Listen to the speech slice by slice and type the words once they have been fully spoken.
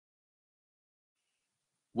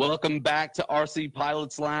Welcome back to RC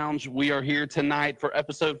Pilots Lounge. We are here tonight for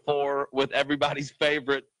episode 4 with everybody's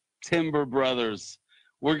favorite Timber Brothers.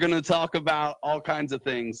 We're going to talk about all kinds of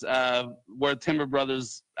things, where Timber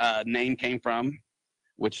Brothers name came from,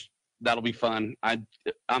 which that'll be fun. I'm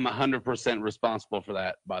 100% responsible for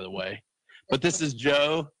that, by the way. But this is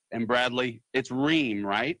Joe and Bradley. It's Ream,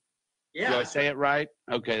 right? Yeah. Do I say it right?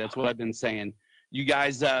 Okay, that's what I've been saying. You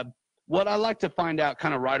guys, what I like to find out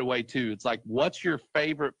kind of right away, too, it's like, what's your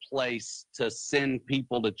favorite place to send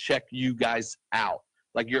people to check you guys out?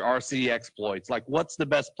 Like your RC exploits. Like, what's the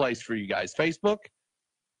best place for you guys? Facebook?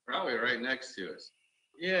 Probably right next to us.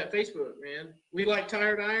 Yeah, Facebook, man. We like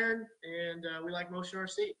Tired Iron, and we like Motion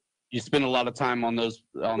RC. You spend a lot of time on those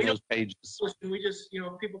pages. We just,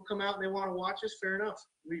 if people come out and they want to watch us, fair enough.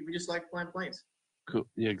 We just like flying planes. Cool.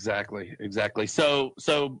 Yeah, exactly. So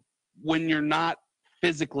when you're not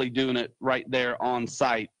physically doing it right there on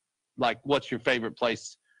site, like, what's your favorite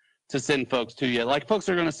place to send folks to you? Like, folks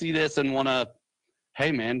are going to see this and want to,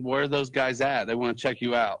 hey, man, where are those guys at? They want to check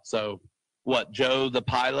you out. So what, Joe the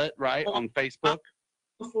Pilot, right, on Facebook?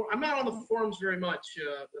 I'm not on the forums very much,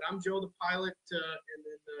 but I'm Joe the Pilot, and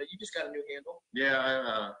then you just got a new handle.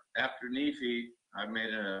 Yeah, after Nefi, I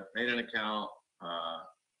made an account.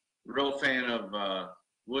 Real fan of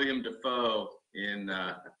William Defoe in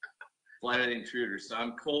Flight of the Intruder. So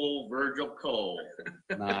I'm Cole, Virgil Cole.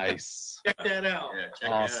 Nice. Check that out. Yeah,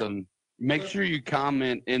 check Awesome. It out. Make sure you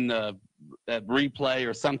comment in the replay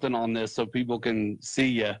or something on this so people can see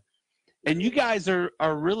you. And you guys are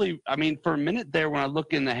really, I mean, for a minute there when I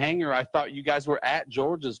look in the hangar, I thought you guys were at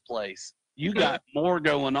George's place. You got more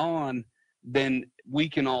going on than we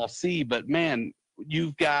can all see. But, man,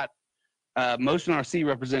 you've got Motion RC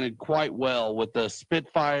represented quite well with the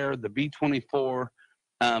Spitfire, the B-24,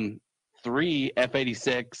 3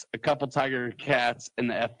 F-86, a couple Tiger Cats, and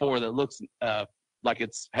the F-4 that looks like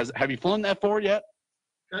it's – have you flown the F-4 yet?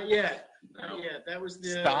 Not yet. Not yet. That was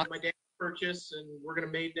my dad's purchase, and we're going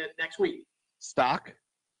to make that next week. Stock?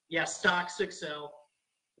 Yeah, stock 6L.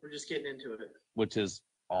 We're just getting into it. Which is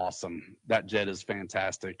awesome. That jet is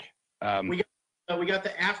fantastic. We got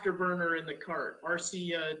the afterburner in the cart.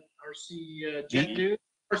 RC Jet Dude.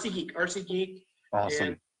 RC Geek.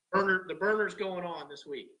 Awesome. And the burner's going on this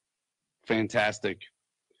week. Fantastic.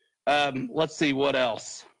 Let's see what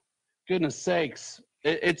else. Goodness sakes.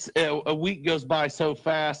 It's a week goes by so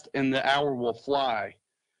fast and the hour will fly.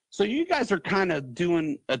 So you guys are kind of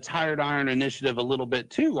doing a Tired Iron initiative a little bit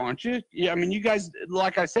too, aren't you? Yeah, I mean, you guys,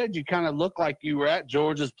 like I said, you kind of look like you were at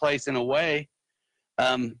George's place in a way.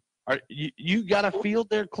 You got a field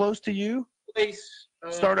there close to you?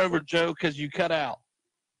 Start over, Joe, because you cut out.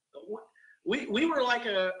 We were like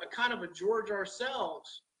a kind of a George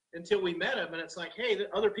ourselves until we met him, and it's like, hey,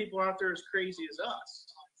 the other people out there as crazy as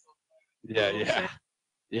us.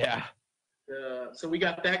 Yeah. So we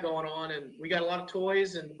got that going on, and we got a lot of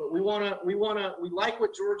toys, but we like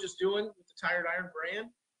what George is doing with the Tired Iron brand,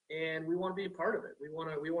 and we want to be a part of it. We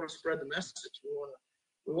want to spread the message.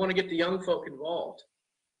 We want to get the young folk involved.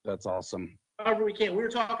 That's awesome. However we can. We were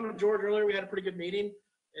talking to George earlier. We had a pretty good meeting,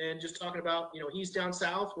 and just talking about, he's down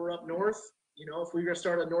south, we're up north. If we're going to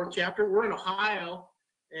start a north chapter, we're in Ohio,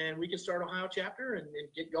 and we can start Ohio chapter and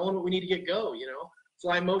get going what we need to get go.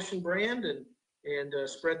 Fly Motion brand and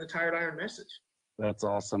spread the Tired Iron message. That's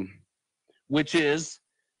awesome. Which is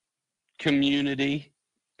community,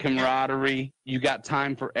 camaraderie. You got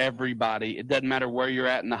time for everybody. It doesn't matter where you're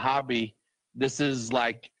at in the hobby. This is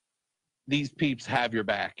like, these peeps have your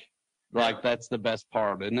back. Like, that's the best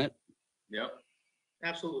part, isn't it? Yep.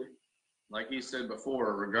 Absolutely. Like you said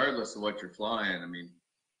before, regardless of what you're flying, I mean,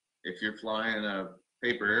 if you're flying a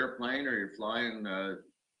paper airplane or you're flying a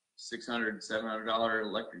 $600, $700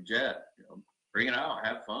 electric jet, bring it out,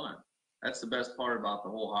 have fun. That's the best part about the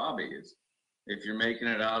whole hobby is if you're making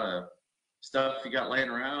it out of stuff you got laying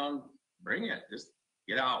around, bring it. Just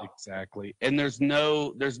get out. Exactly. And there's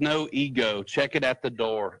no ego. Check it at the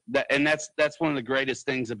door. That's one of the greatest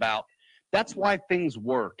things about. That's why things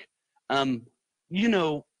work. I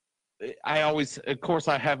always, of course,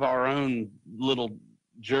 I have our own little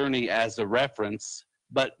journey as a reference,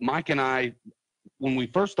 but Mike and I, when we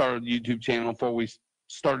first started the YouTube channel, before we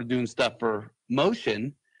started doing stuff for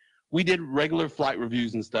Motion, we did regular flight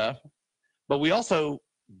reviews and stuff, but we also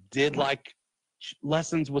did like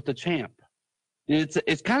lessons with the champ.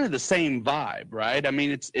 It's kind of the same vibe, right? I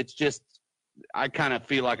mean, it's just, I kind of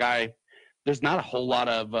feel like there's not a whole lot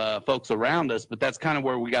of folks around us, but that's kind of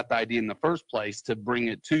where we got the idea in the first place to bring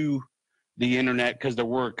it to the internet, because there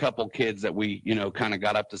were a couple kids that we, kind of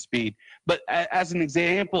got up to speed. But as an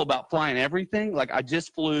example about flying everything, like I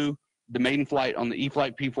just flew the maiden flight on the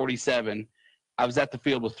E-Flight P-47. I was at the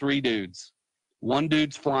field with 3 dudes. One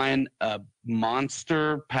dude's flying a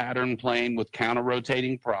monster pattern plane with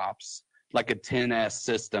counter-rotating props, like a 10S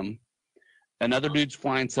system. Another dude's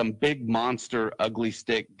flying some big monster ugly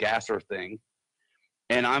stick gasser thing.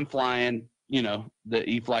 And I'm flying, you know, the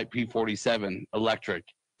E-flite P-47 electric.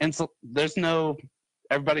 And so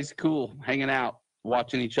everybody's cool, hanging out,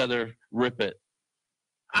 watching each other rip it.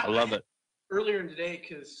 I love it. Earlier in the day,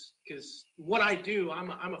 because what I do,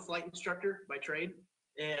 I'm a flight instructor by trade.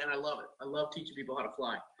 And I love it. I love teaching people how to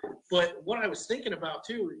fly. But what I was thinking about,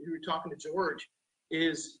 too, you were talking to George,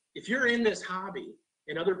 is if you're in this hobby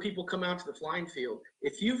and other people come out to the flying field,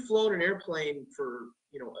 if you float an airplane for,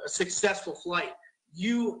 you know, a successful flight,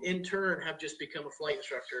 you, in turn, have just become a flight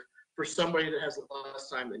instructor for somebody that has less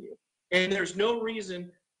time than you. And there's no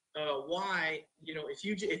reason why, you know, if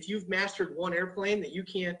you've mastered one airplane, that you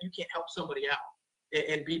can't help somebody out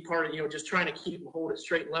and be part of, you know, just trying to keep them, hold it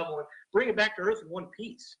straight and level and bring it back to earth in one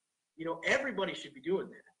piece. You know, everybody should be doing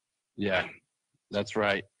that. Yeah, that's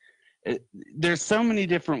right. There's so many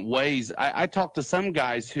different ways. I talked to some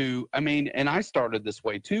guys who, I mean, and I started this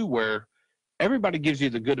way too, where everybody gives you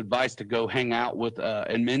the good advice to go hang out with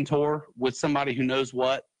and mentor with somebody who knows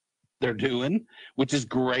what they're doing, which is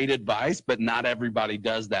great advice, but not everybody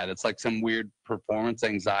does that. It's like some weird performance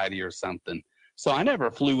anxiety or something. So I never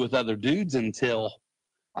flew with other dudes until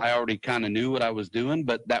I already kind of knew what I was doing,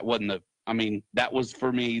 but that wasn't that was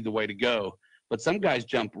for me the way to go. But some guys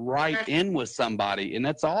jump right in with somebody, and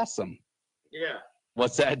that's awesome. Yeah.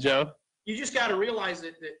 What's that, Joe? You just got to realize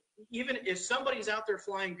that even if somebody's out there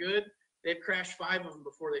flying good, they've crashed 5 of them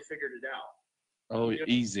before they figured it out. Oh, you know?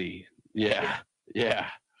 Easy. Yeah.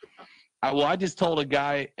 I just told a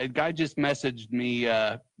guy just messaged me,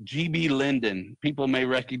 GB Linden. People may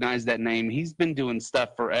recognize that name. He's been doing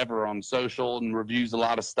stuff forever on social and reviews a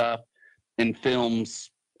lot of stuff and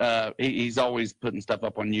films. He's always putting stuff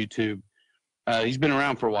up on YouTube. He's been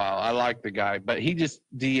around for a while. I like the guy, but he just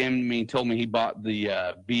DM'd me, told me he bought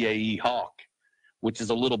the BAE Hawk, which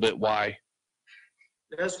is a little bit why.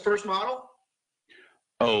 That's the first model?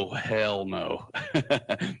 Oh, hell no.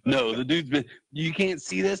 No, the dude's been, you can't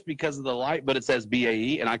see this because of the light, but it says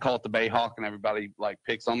BAE, and I call it the Bay Hawk, and everybody, like,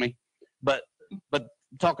 picks on me. But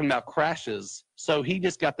talking about crashes, so he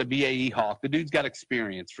just got the BAE Hawk. The dude's got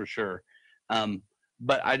experience for sure.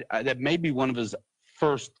 But that may be one of his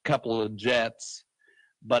first couple of jets.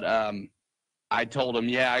 But I told him,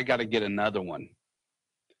 yeah, I got to get another one.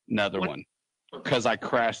 Because I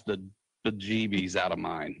crashed the bejeebies out of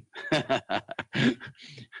mine.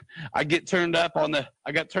 I got turned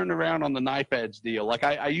around on the knife edge deal. Like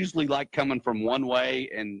I usually like coming from one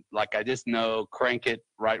way, and like I just know, crank it,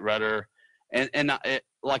 right rudder, and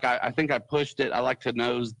I think I pushed it. I like to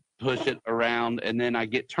nose push it around, and then I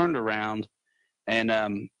get turned around,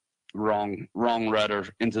 and wrong rudder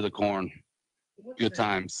into the corn. Good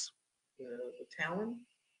times. The Talon.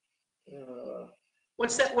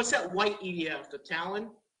 What's that white EDF? The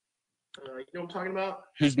Talon. You know what I'm talking about?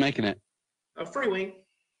 Who's making it? Free Wing.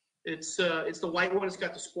 It's the white one. It's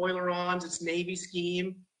got the spoiler-ons. It's Navy scheme.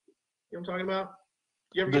 You know what I'm talking about?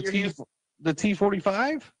 You ever get your hands? The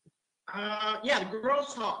T-45? Yeah, the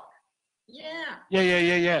Gross Hawk. Yeah.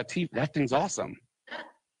 Yeah. That thing's awesome. Yeah.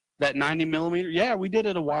 That 90 millimeter. Yeah, we did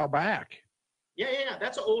it a while back. Yeah.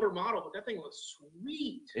 That's an older model, but that thing looks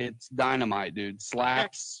sweet. It's dynamite, dude.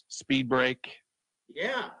 Slaps, speed brake.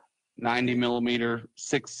 Yeah. 90 millimeter,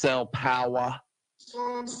 6-cell power. Still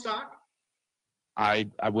on stock? I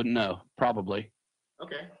wouldn't know. Probably.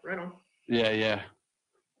 Okay, right on. Yeah.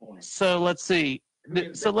 So let's see.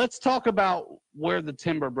 So let's talk about where the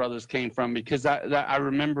Timber Brothers came from, because I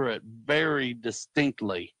remember it very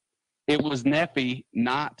distinctly. It was Neffy,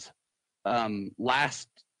 not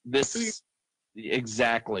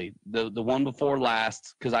exactly the one before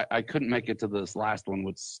last, because I couldn't make it to this last one,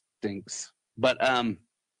 which stinks. But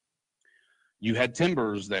you had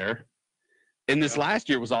Timbers there. And this last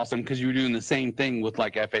year was awesome because you were doing the same thing with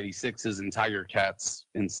like F-86s and Tiger Cats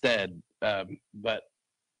instead. But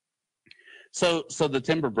so the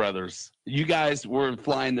Timber Brothers, you guys were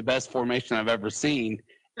flying the best formation I've ever seen.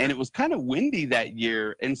 And it was kind of windy that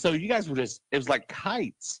year. And so you guys were it was like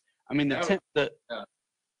kites. I mean, yeah.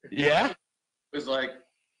 It was like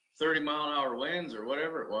 30-mile-an-hour winds or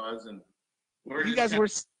whatever it was. And you guys were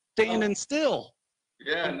standing still.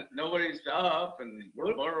 Yeah, nobody's up, and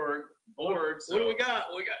we're bored. So. What do we got?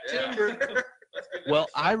 We got timber. Well,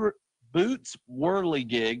 Boots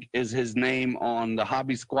Whirligig is his name on the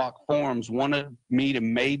Hobby Squawk forums. Wanted me to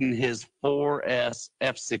maiden his 4S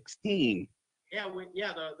F-16. Yeah,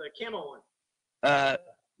 the camo one.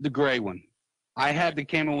 The gray one. I had the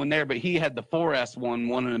camo one there, but he had the 4S one,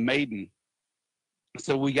 wanted a maiden.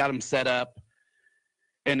 So we got them set up.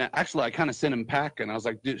 And actually, I kind of sent him packing. I was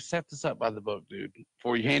like, dude, set this up by the book, dude.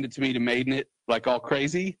 Before you hand it to me to maiden it, like all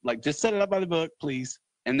crazy. Like, just set it up by the book, please.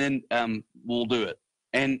 And then we'll do it.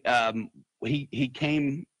 And he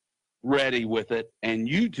came ready with it. And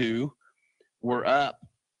you two were up,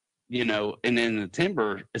 you know, and in the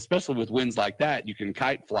timber, especially with winds like that, you can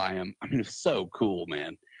kite fly them. I mean, it's so cool,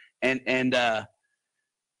 man. And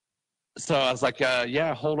so I was like,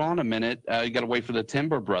 yeah, hold on a minute. You got to wait for the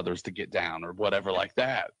Timber Brothers to get down or whatever like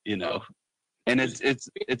that, you know. And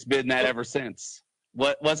it's been that ever since.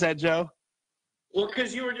 What's that, Joe? Well,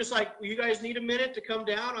 because you were just like, you guys need a minute to come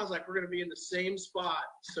down. I was like, we're going to be in the same spot.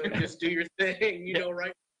 So just do your thing, you know,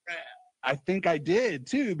 right? I think I did,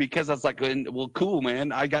 too, because I was like, well, cool,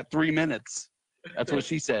 man. I got 3 minutes. That's what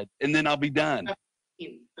she said. And then I'll be done.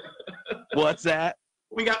 What's that?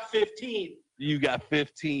 We got 15. You got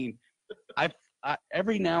 15. I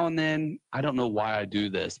every now and then, I don't know why I do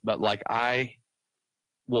this, but like I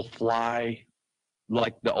will fly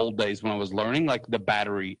like the old days when I was learning, like the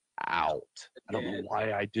battery out. I don't know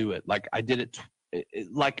why I do it. Like I did it,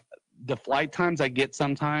 like the flight times I get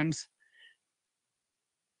sometimes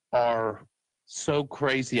are so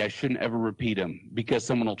crazy. I shouldn't ever repeat them because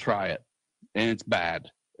someone will try it and it's bad.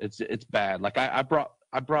 It's bad. Like I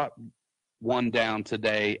brought one down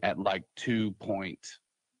today at like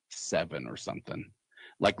 2.7 or something.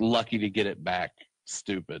 Like lucky to get it back.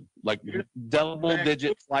 Stupid. Like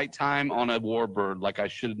double-digit flight time on a warbird. Like I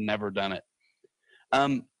should have never done it.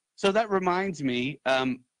 So that reminds me,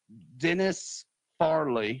 Dennis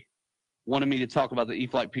Farley wanted me to talk about the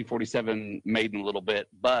E-flite P-47 Maiden a little bit,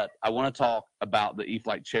 but I want to talk about the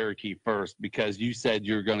E-flite Cherokee first because you said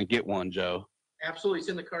you're going to get one, Joe. Absolutely. It's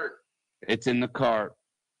in the cart. It's in the cart.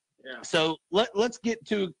 Yeah. So let's get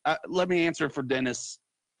to, let me answer for Dennis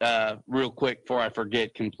real quick before I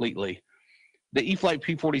forget completely. The E-flite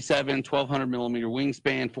P-47, 1,200 millimeter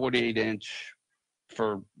wingspan, 48-inch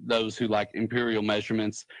for those who like imperial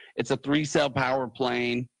measurements. It's a 3-cell power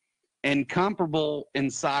plane and comparable in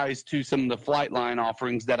size to some of the flight line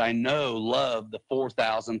offerings that I know love the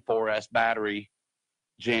 4000 4S battery,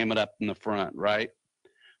 jam it up in the front, right?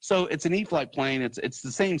 So it's an E-flite plane. It's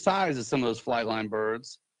the same size as some of those flight line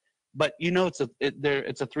birds. But you know it's a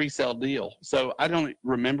 3-cell deal. So I don't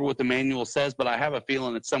remember what the manual says, but I have a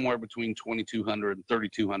feeling it's somewhere between 2200 and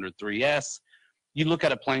 3200 3S. You look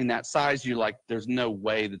at a plane that size, you're like, there's no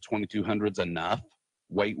way the 2200's enough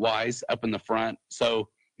weight-wise up in the front. So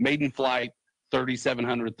maiden flight,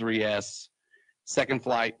 3700 3S. Second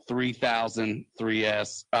flight, 3000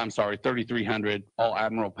 3S. I'm sorry, 3300, all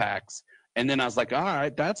Admiral packs. And then I was like, all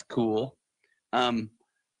right, that's cool.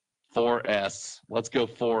 4S. Let's go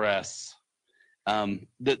 4S.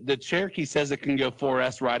 The Cherokee says it can go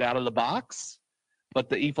 4S right out of the box, but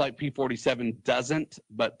the E-flite P-47 doesn't,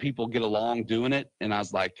 but people get along doing it. And I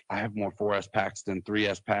was like, I have more 4S packs than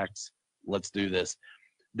 3S packs. Let's do this.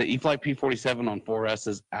 The E-flite P-47 on 4S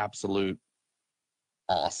is absolute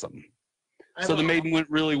awesome. So the maiden went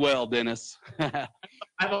really well, Dennis. I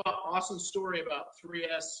have an awesome story about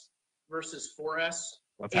 3S versus 4S.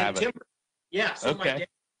 Let's have it. Timber. Yeah, so okay. My dad,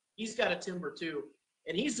 he's got a timber too,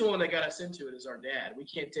 and he's the one that got us into it as our dad. We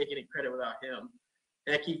can't take any credit without him.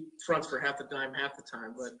 Heck, he fronts for half the time.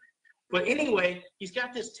 But anyway, he's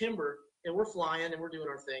got this timber, and we're flying, and we're doing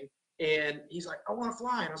our thing. And he's like, I want to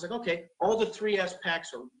fly. And I was like, okay. All the 3S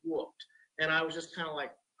packs are whooped. And I was just kind of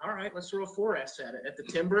like, all right, let's throw a 4S at it, at the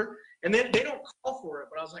timber. And then they don't call for it,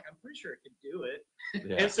 but I was like, I'm pretty sure it could do it.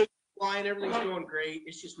 Yeah. And so flying, everything's going great.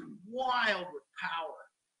 It's just wild with power.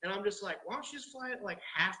 And I'm just like, why don't you just fly it like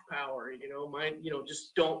half power,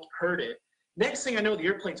 just don't hurt it. Next thing I know, the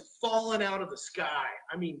airplane's falling out of the sky.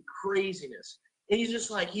 I mean, craziness. And he's just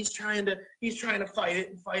like, he's trying to fight it.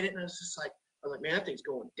 And I was just like, man, that thing's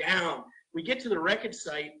going down. We get to the wreckage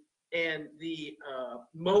site, and the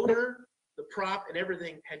motor, the prop, and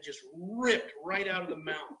everything had just ripped right out of the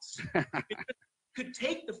mounts. Could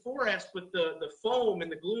take the 4S, but the foam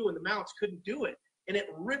and the glue and the mounts couldn't do it. And it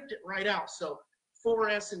ripped it right out. So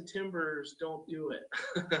 4S and timbers don't do it.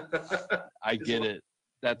 I get it.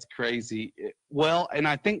 That's crazy. Well, and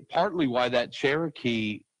I think partly why that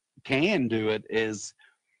Cherokee can do it is,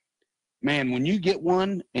 man, when you get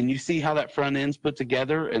one and you see how that front end's put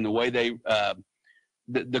together and the way they,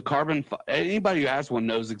 the carbon, anybody who has one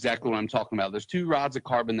knows exactly what I'm talking about. There's 2 rods of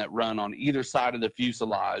carbon that run on either side of the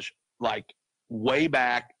fuselage, like way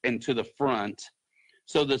back and to the front.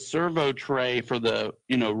 So the servo tray for the,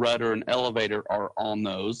 rudder and elevator are on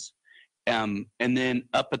those. And then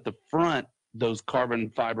up at the front, those carbon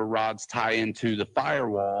fiber rods tie into the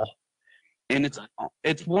firewall. And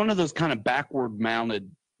it's one of those kind of backward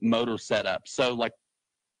mounted motor setups. So like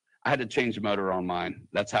I had to change the motor on mine.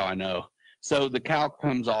 That's how I know. So the cowl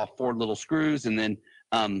comes off 4 little screws, and then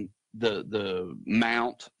the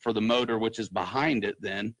mount for the motor, which is behind it,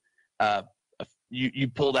 then you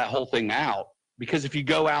pull that whole thing out, because if you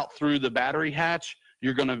go out through the battery hatch,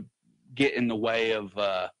 you're going to get in the way of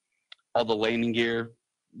all the landing gear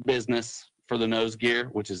business for the nose gear,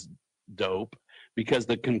 which is dope, because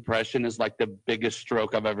the compression is like the biggest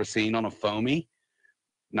stroke I've ever seen on a foamy.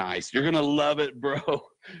 Nice. You're going to love it, bro.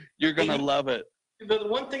 You're going to love it. The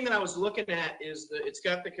one thing that I was looking at is it's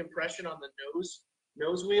got the compression on the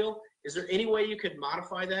nose wheel. Is there any way you could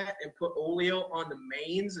modify that and put oleo on the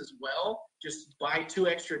mains as well? Just buy 2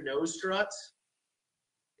 extra nose struts?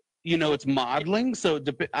 You know, it's modeling, so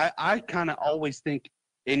I kind of always think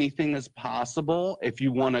anything is possible if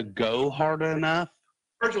you want to go hard enough.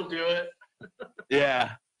 George will do it.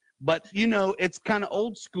 Yeah. But, you know, it's kind of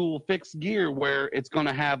old school fixed gear where it's going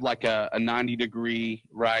to have like a 90-degree,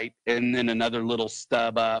 right, and then another little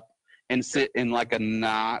stub up and sit in like a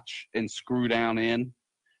notch and screw down in.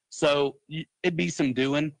 So it'd be some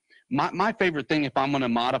doing. My favorite thing, if I'm going to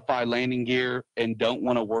modify landing gear and don't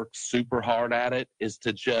want to work super hard at it, is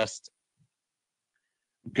to just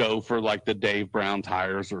go for like the Dave Brown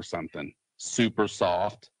tires or something, super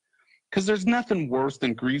soft. Because there's nothing worse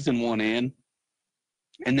than greasing one in,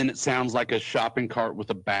 and then it sounds like a shopping cart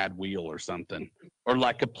with a bad wheel or something, or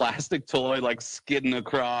like a plastic toy like skidding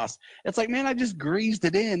across. It's like, man, I just greased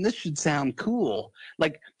it in. This should sound cool.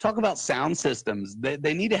 Like, talk about sound systems.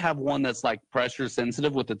 They need to have one that's like pressure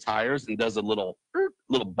sensitive with the tires and does a little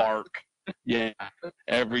bark. Yeah,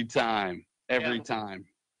 every time.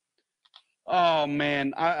 Oh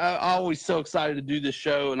man, I always so excited to do this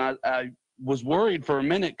show, and I was worried for a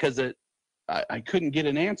minute because I couldn't get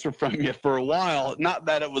an answer from you for a while. Not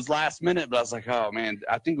that it was last minute, but I was like, oh man,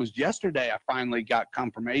 I think it was yesterday I finally got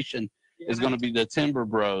confirmation it's going to be the Timber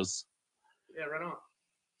Bros. Yeah, right on.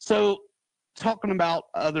 So talking about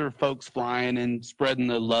other folks flying and spreading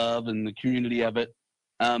the love and the community of it,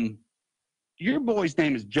 your boy's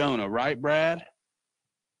name is Jonah, right, Brad?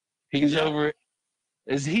 He's over.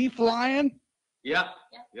 Is he flying? Yeah.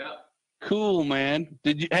 Cool, man.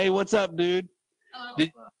 Hey, what's up, dude?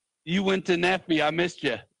 You went to NFB. I missed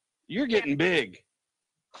you. You're getting big.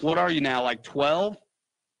 What are you now, like 12?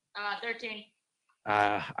 13.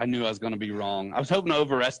 I knew I was going to be wrong. I was hoping to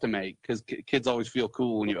overestimate, because kids always feel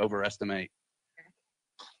cool when you overestimate.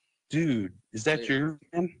 Dude, is that your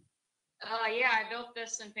man? Yeah, I built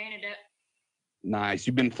this and painted it. Nice.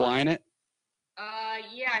 You've been flying it?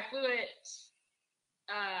 Yeah, I flew it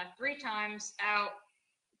 3 times out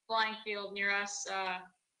flying field near us.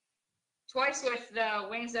 Twice with the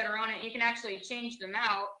wings that are on it. You can actually change them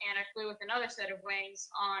out, and I flew with another set of wings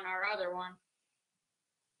on our other one.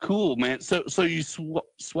 Cool, man. So you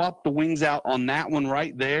swapped the wings out on that one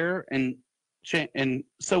right there, and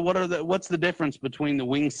so what's the difference between the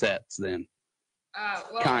wing sets then?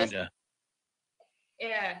 Well, kinda.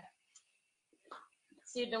 Yeah.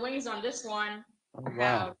 See, the wings on this one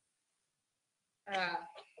wow. have.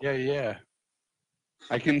 Yeah.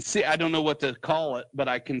 I can see. I don't know what to call it, but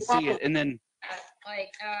I can see it. And then. They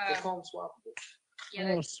call them swappable.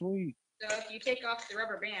 Yeah, oh, sweet. So if you take off the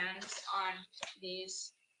rubber bands on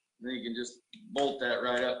these. Then you can just bolt that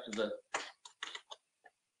right up to the.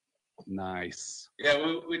 Nice. Yeah,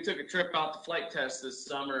 we took a trip out to flight test this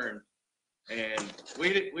summer, and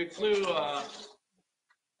we flew.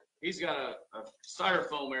 He's got a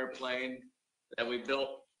styrofoam airplane that we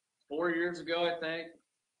built 4 years ago, I think.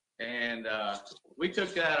 And we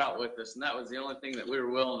took that out with us, and that was the only thing that we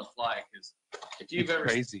were willing to fly. Because if you've ever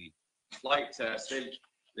crazy flight test,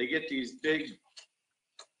 they get these big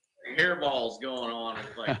hairballs going on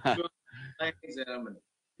with like 200 planes in them. And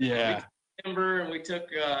yeah. we took timber, and we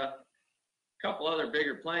took a couple other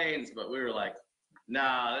bigger planes, but we were like,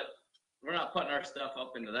 nah, we're not putting our stuff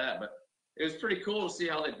up into that. But it was pretty cool to see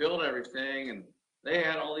how they build everything, and they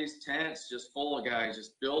had all these tents just full of guys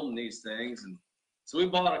just building these things. And so we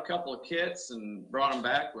bought a couple of kits and brought them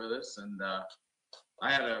back with us, and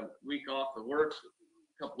I had a week off of work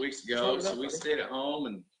a couple weeks ago, so we stayed at home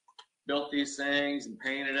and built these things and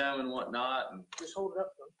painted them and whatnot. And just hold it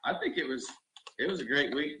up. I think it was a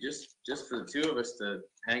great week just for the two of us to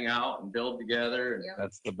hang out and build together. And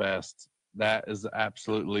that's the best. That is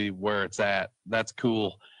absolutely where it's at. That's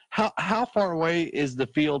cool. How far away is the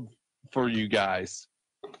field for you guys?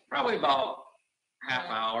 Probably about half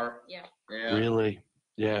hour. Yeah. Really?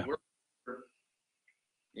 Yeah. We're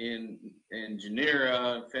in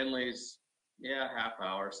Genera, Finley's, half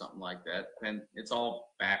hour, something like that. And it's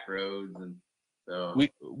all back roads, and so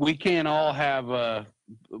we can't all have a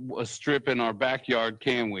strip in our backyard,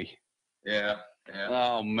 can we? Yeah. Yeah.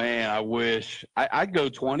 Oh man, I wish I'd go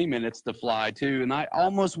 20 minutes to fly too. And I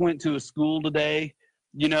almost went to a school today,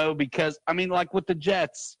 because I mean, like with the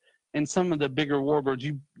jets and some of the bigger warbirds,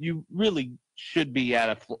 you really should be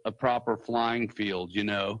at a proper flying field,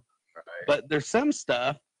 Right. But there's some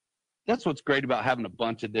stuff. That's what's great about having a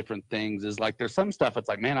bunch of different things is like there's some stuff. It's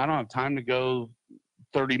like, man, I don't have time to go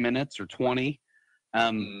 30 minutes or 20.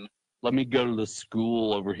 Let me go to the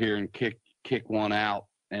school over here and kick one out.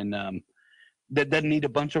 And that doesn't need a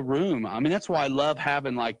bunch of room. I mean, that's why I love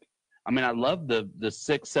having I love the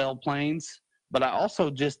 6L planes, but I also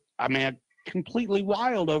I'm completely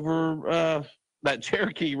wild over that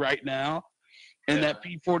Cherokee right now and that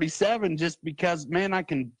P-47 just because, man, I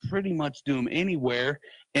can pretty much do them anywhere.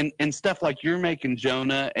 And stuff like you're making,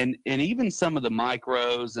 Jonah, and even some of the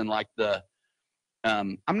micros and like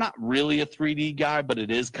I'm not really a 3D guy, but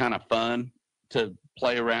it is kind of fun to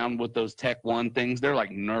play around with those Tech 1 things. They're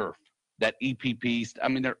like Nerf. That EPP, I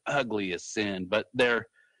mean, they're ugly as sin, but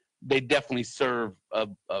they definitely serve a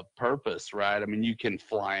purpose, right? I mean, you can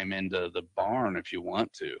fly them into the barn if you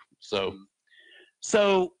want to.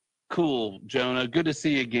 So cool, Jonah. Good to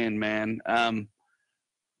see you again, man.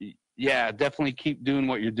 Yeah, definitely keep doing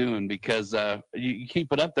what you're doing because you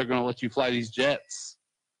keep it up, they're going to let you fly these jets.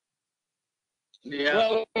 Yeah.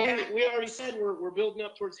 Well, we already said we're building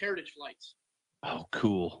up towards heritage flights. Oh,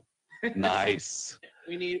 cool. Nice.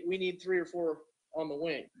 We need 3 or 4 on the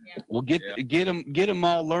wing. Yeah. Well, get them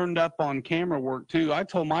all learned up on camera work too. I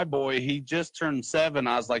told my boy he just turned 7.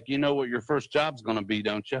 I was like, you know what your first job's going to be,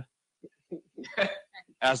 don't you?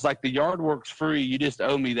 I was like, the yard work's free. You just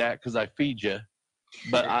owe me that because I feed you,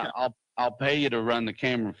 but I'll pay you to run the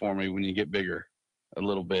camera for me when you get bigger, a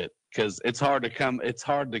little bit, because it's hard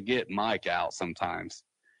to get Mike out sometimes.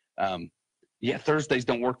 Yeah, Thursdays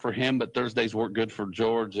don't work for him, but Thursdays work good for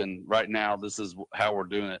George. And right now, this is how we're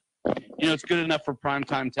doing it. It's good enough for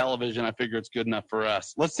primetime television. I figure it's good enough for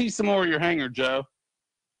us. Let's see some more of your hanger, Joe.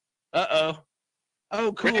 Uh-oh.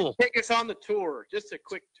 Oh, cool. Take us on the tour. Just a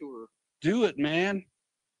quick tour. Do it, man.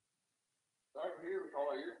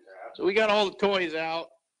 So we got all the toys out.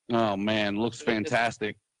 Oh, man. Looks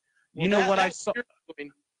fantastic. Well, you know what I saw?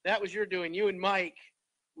 That was your doing. You and Mike.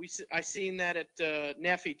 I seen that at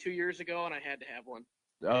Neffy 2 years ago, and I had to have one.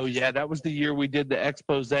 Oh yeah, that was the year we did the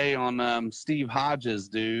expose on Steve Hodges,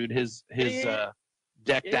 dude. His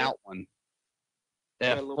decked out one.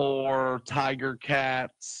 F4 Tiger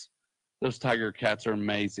Cats. Those Tiger Cats are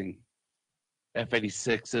amazing.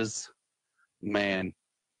 F-86s, man.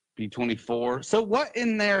 B-24. So what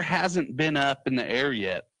in there hasn't been up in the air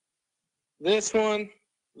yet? This one,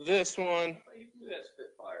 and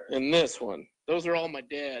this one. Those are all my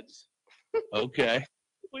dad's. Okay.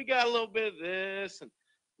 We got a little bit of this and a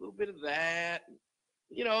little bit of that.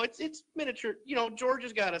 It's miniature. George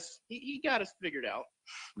has got us. He got us figured out.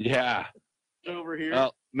 Yeah. Over here.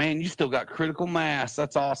 Oh man, you still got critical mass.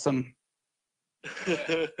 That's awesome.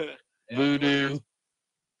 Voodoo.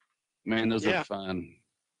 Man, those are fun.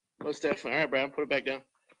 Most definitely. All right, Brad, put it back down.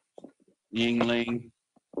 Yingling.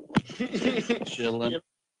 Chilling. Yep.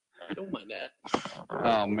 I don't mind that.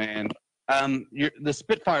 Oh man. The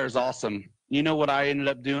Spitfire is awesome. You know what I ended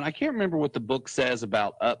up doing? I can't remember what the book says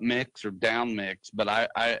about up mix or down mix, but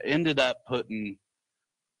I ended up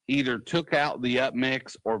either took out the up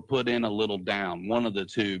mix or put in a little down, one of the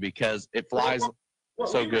two, because it flies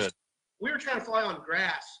good. We were trying to fly on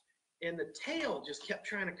grass, and the tail just kept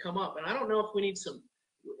trying to come up. And I don't know if we need some.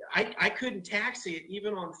 I couldn't taxi it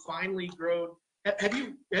even on finely growed. Have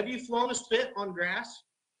you flown a Spit on grass?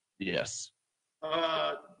 Yes.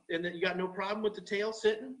 And then you got no problem with the tail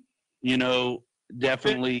sitting?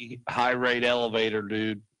 Definitely high rate elevator,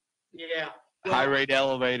 dude. Yeah. Well, high rate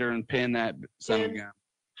elevator and pin that son of a gun.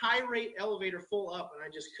 High rate elevator full up, and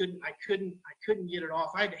I couldn't get it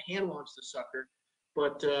off. I had to hand launch the sucker,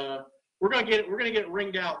 but we're gonna get it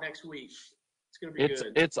ringed out next week. It's gonna be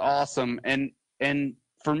good. It's awesome, and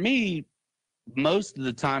for me, most of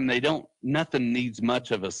the time nothing needs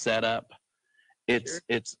much of a setup. It's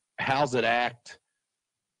how's it act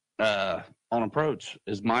on approach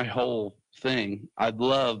is my whole thing. I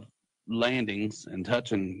love landings and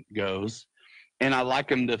touch and goes, and I like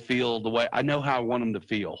them to feel the way I know how I want them to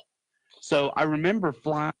feel. So I remember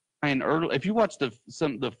flying early. If you watch the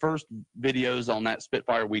first videos on that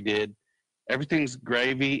Spitfire we did, everything's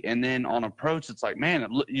gravy, and then on approach, it's like, man,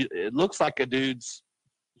 it looks like a dude's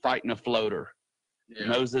fighting a floater. Yeah.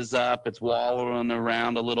 Nose is up, it's wallowing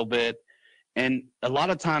around a little bit. And a lot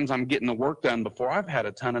of times I'm getting the work done before I've had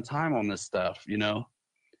a ton of time on this stuff,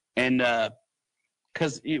 and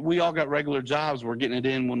because we all got regular jobs, we're getting it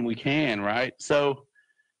in when we can, right? So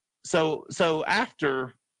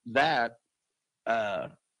after that, I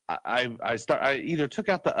either took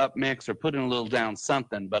out the up mix or put in a little down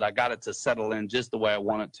something, but I got it to settle in just the way I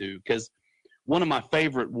want it to. Because one of my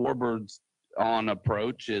favorite warbirds on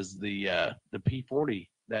approach is the P40,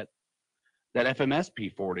 that FMS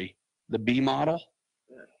P40, the B model.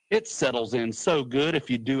 It settles in so good if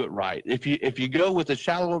you do it right. If you go with a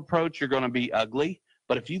shallow approach, you're going to be ugly.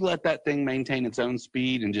 But if you let that thing maintain its own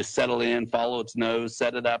speed and just settle in, follow its nose,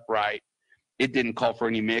 set it up right, it didn't call for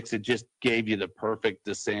any mix. It just gave you the perfect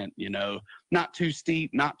descent, you know, not too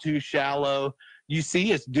steep, not too shallow. You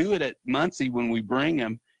see us do it at Muncie when we bring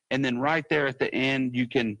them. And then right there at the end, you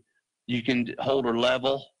can hold her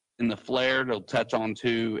level in the flare. It'll touch on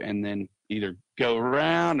two and then either go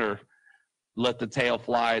around or let the tail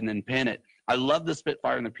fly and then pin it. I love the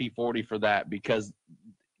Spitfire and the P40 for that, because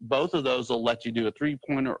both of those will let you do a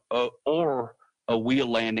 3-pointer or a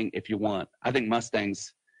wheel landing if you want. I think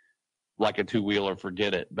Mustang's like a 2-wheeler,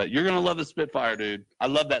 forget it. But you're going to love the Spitfire, dude. I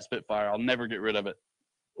love that Spitfire. I'll never get rid of it.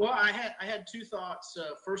 Well, I had two thoughts.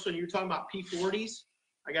 First one, you were talking about P40s.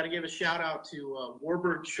 I got to give a shout out to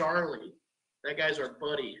Warbird Charlie. That guy's our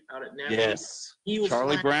buddy out at Nashville. Yes, he was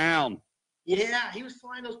Charlie flying, Brown. Yeah, he was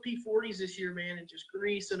flying those P40s this year, man, and just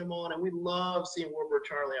greasing them on. And we love seeing Warbird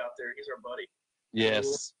Charlie out there. He's our buddy.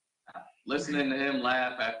 Yes. Listening to him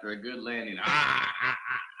laugh after a good landing.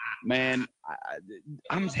 Man,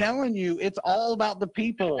 I'm telling you, it's all about the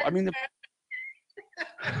people. I mean,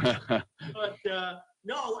 But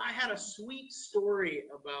no, I had a sweet story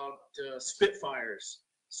about Spitfires.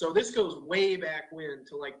 So this goes way back when,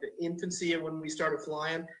 to like the infancy of when we started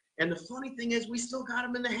flying. And the funny thing is, we still got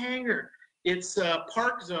them in the hangar. It's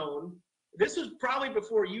Park Zone. This was probably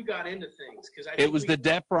before you got into things, because it was the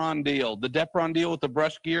Depron deal. The Depron deal with the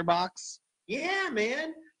brush gearbox. Yeah,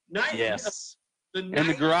 man. Yes. And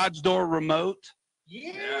the garage door remote.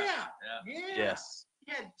 Yeah. Yes.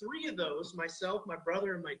 We had 3 of those, myself, my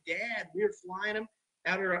brother, and my dad. We were flying them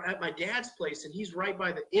at my dad's place, and he's right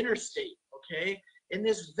by the interstate, okay? And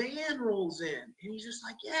this van rolls in, and he's just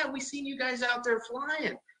like, yeah, we seen you guys out there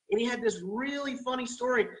flying. And he had this really funny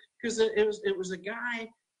story, because it was a guy,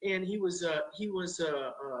 and he was what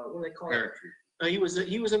do they call it? He was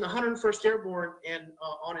in the 101st Airborne, and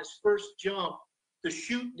on his first jump, the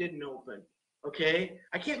chute didn't open. Okay,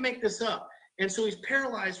 I can't make this up. And so he's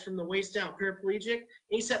paralyzed from the waist down, paraplegic. And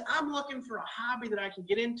he said, I'm looking for a hobby that I can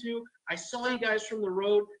get into. I saw you guys from the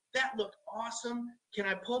road. That looked awesome. Can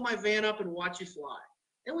I pull my van up and watch you fly?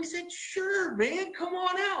 And we said, sure, man, come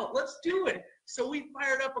on out. Let's do it. So we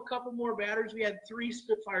fired up a couple more batteries. We had 3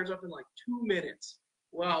 Spitfires up in like 2 minutes.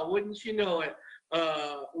 Wow, wouldn't you know it?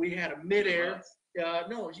 We had a midair. No,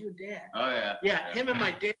 it was you and Dad. Oh, yeah. Yeah, him and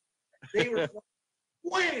my dad. They were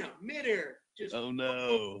wham, midair. Just oh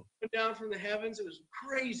no! Down from the heavens, it was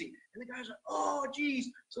crazy. And the guys like, "Oh,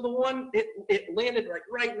 geez!" So the one it landed like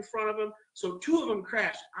right in front of him. So 2 of them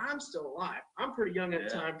crashed. I'm still alive. I'm pretty young at the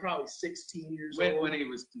time, probably 16 years old. When he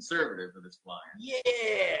was conservative with his flying.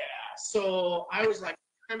 Yeah. So I was like,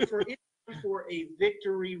 time for a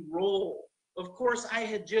victory roll. Of course, I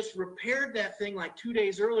had just repaired that thing like 2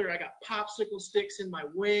 days earlier. I got popsicle sticks in my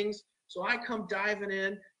wings, so I come diving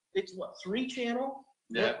in. It's what, 3-channel?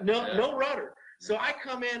 No rudder. So I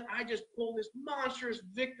come in, I just pull this monstrous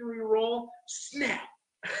victory roll, snap.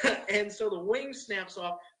 And so the wing snaps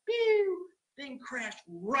off, pew, thing crashed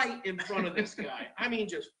right in front of this guy. I mean,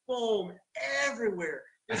 just foam everywhere.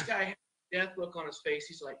 This guy had a death look on his face.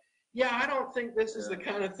 He's like, yeah, I don't think this is the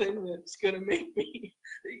kind of thing that's going to make me,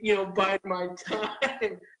 bide my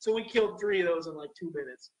time. So we killed 3 of those in like 2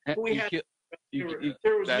 minutes. But we had,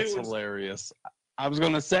 there was that's hilarious. I was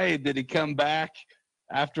going to say, did he come back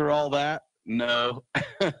after all that? No.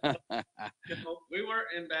 We weren't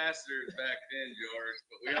ambassadors back then, George,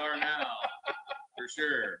 but we are now, for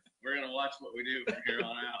sure. We're going to watch what we do from here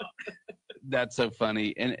on out. That's so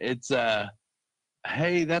funny. And it's,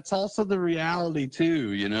 hey, that's also the reality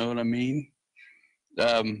too. You know what I mean?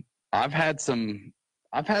 I've had some,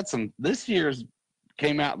 this year's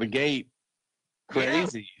came out the gate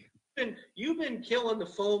crazy. Yeah. You've been killing the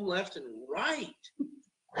foam left and right.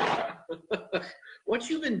 What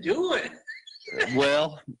you been doing?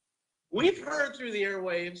 Well, we've heard through the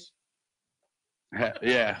airwaves.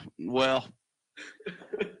 Yeah, well,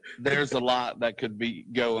 there's a lot that could be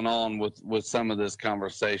going on with some of this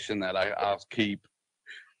conversation that I'll keep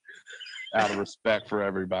out of respect for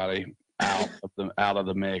everybody out of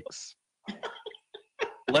the mix.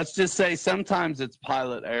 Let's just say sometimes it's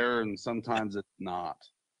pilot error and sometimes it's not.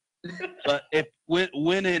 But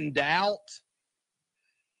when in doubt,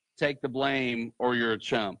 take the blame or you're a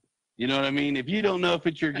chump. You know what I mean? If you don't know if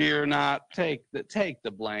it's your gear or not, take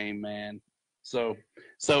the blame, man. So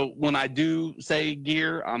when I do say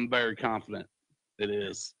gear, I'm very confident it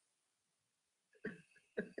is.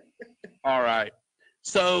 All right.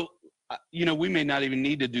 So, we may not even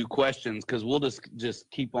need to do questions because we'll just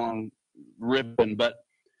keep on ripping. But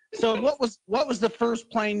so what was the first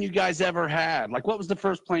plane you guys ever had? Like, what was the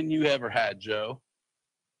first plane you ever had, Joe?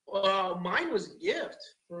 Mine was a gift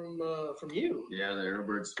from you. Yeah, the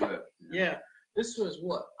Airbird Swift. Yeah. This was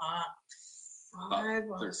what? 5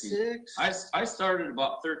 or 6? I started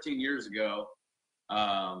about 13 years ago.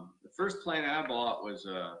 The first plane I bought was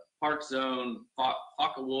a Park Zone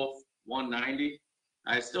Focke-Wulf 190.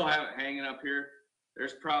 I still have it hanging up here.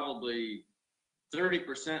 There's probably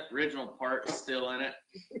 30% original parts still in it.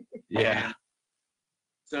 Yeah. And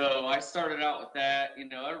so I started out with that.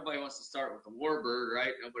 Everybody wants to start with the Warbird,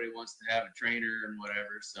 right? Nobody wants to have a trainer and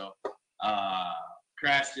whatever. So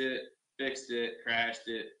crashed it, fixed it, crashed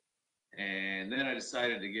it. And then I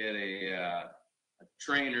decided to get a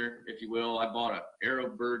trainer, if you will. I bought a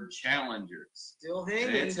Aerobird Challenger. Still hanging.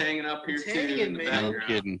 And it's hanging up here too. Hanging, man. No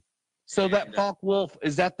kidding. So that Focke-Wulf,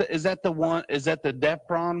 is that the one? Is that the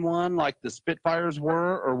Defron one, like the Spitfires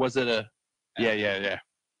were, or was it a? Yeah.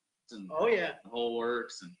 Oh yeah. The whole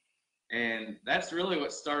works, and that's really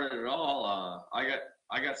what started it all.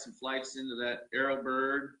 I got some flights into that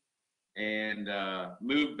Aerobird, and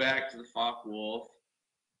moved back to the Focke-Wulf,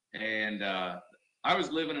 and I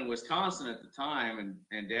was living in Wisconsin at the time,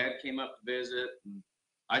 and Dad came up to visit, and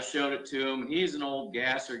I showed it to him. He's an old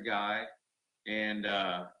gasser guy, and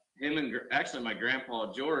him and actually my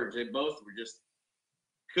grandpa George, they both were just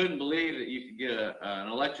couldn't believe that you could get an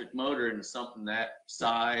electric motor into something that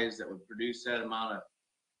size that would produce that amount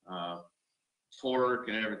of torque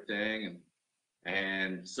and everything.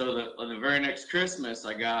 And so the very next Christmas,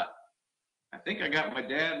 I think I got my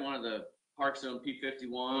dad one of the Park Zone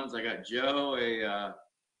P51s. I got Joe a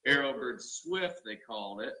Aerobird Swift, they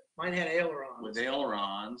called it. Mine had ailerons. With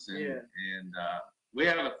ailerons. Yeah. And we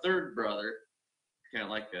have a third brother, kind of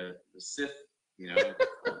like the Sith,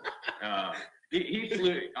 he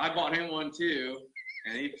flew. I bought him one too,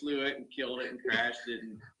 and he flew it and killed it and crashed it,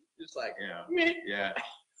 and just like yeah.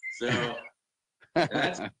 So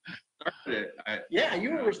that's started it.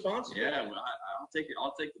 You were responsible. Yeah, well, I'll take it.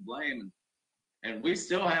 I'll take the blame, and we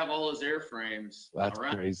still have all those airframes. That's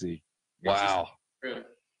around. Crazy. It's Wow.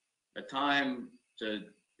 A time to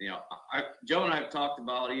Joe and I have talked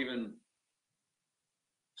about even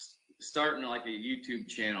starting like a YouTube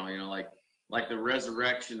channel. Like the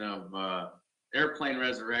resurrection of airplane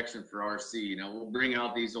resurrection for RC. We'll bring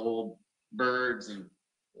out these old birds and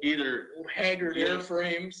either old haggard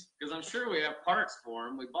airframes, because I'm sure we have parts for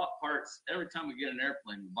them. We bought parts every time we get an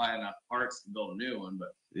airplane. We buy enough parts to build a new one,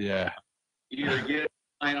 but yeah, either get it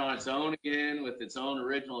flying on its own again with its own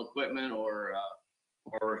original equipment, or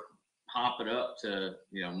hop it up to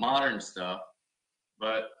modern stuff.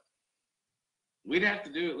 But we'd have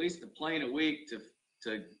to do at least a plane a week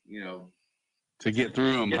to get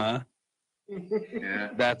through them, huh? Yeah,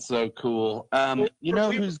 that's so cool.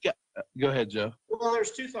 Who's got? Go ahead, Joe. Well,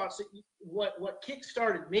 there's two thoughts. What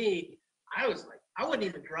kick-started me, I was like, I wasn't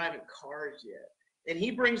even driving cars yet, and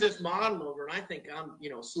he brings this model over, and I think I'm,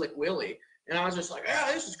 Slick Willie, and I was just like,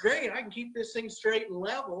 this is great. I can keep this thing straight and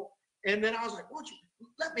level. And then I was like, won't you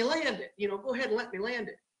let me land it? Go ahead and let me land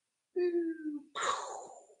it.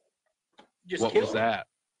 Just what was that?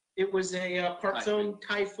 It was a Park Zone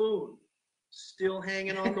Typhoon, still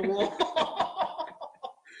hanging on the wall.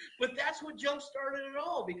 But that's what jump started it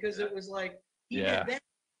all, because it was like he did that.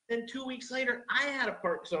 Then 2 weeks later, I had a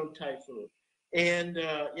Park Zone Typhoon, and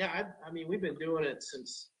I mean, we've been doing it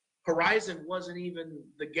since Horizon wasn't even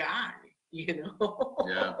the guy,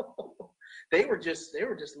 Yeah. They were just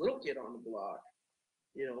little kid on the block,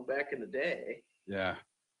 back in the day. Yeah.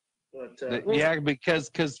 But because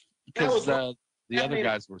the other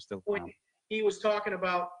guys were still around. He was talking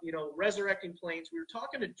about resurrecting planes. We were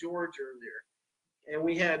talking to George earlier, and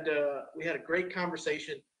we had a great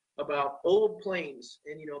conversation about old planes.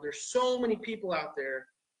 And there's so many people out there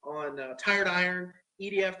on Tired Iron,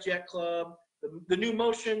 EDF Jet Club, the New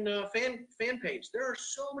Motion fan page. There are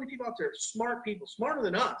so many people out there, smart people, smarter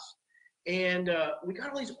than us. And we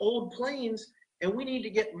got all these old planes, and we need to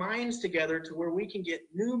get minds together to where we can get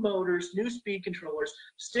new motors, new speed controllers,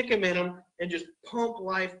 stick them in them, and just pump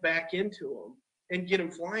life back into them and get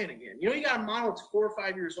them flying again. You got a model that's 4 or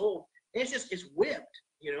 5 years old, and it's whipped.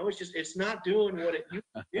 It's not doing what it used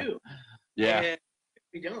to do. Yeah. And it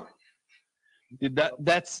be done.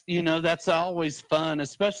 That's always fun,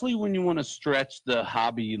 especially when you want to stretch the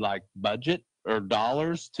hobby like budget or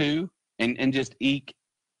dollars too, and just eke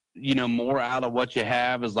you know, more out of what you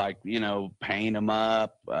have is like, you know, paint them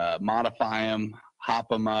up, modify them, hop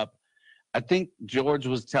them up. I think George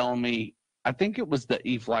was telling me, I think it was the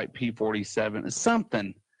E-Flight P47,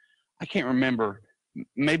 something. I can't remember.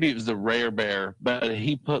 Maybe it was the Rare Bear, but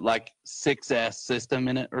he put like 6S system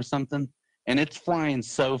in it or something. And it's flying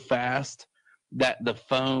so fast that the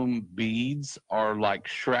foam beads are like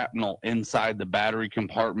shrapnel inside the battery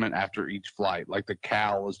compartment after each flight. Like the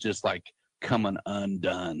cowl is just like coming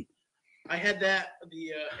undone. I had that,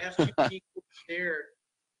 the F2T there.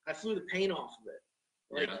 I flew the paint off of it.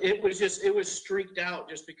 Like it was streaked out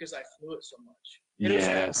just because I flew it so much. And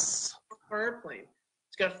yes. It was a airplane.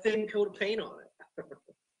 It's got a thin coat of paint on it.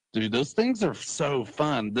 Dude, those things are so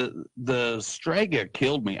fun. The Strega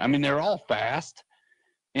killed me. I mean, they're all fast.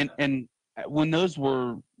 And when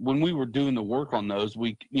we were doing the work on those,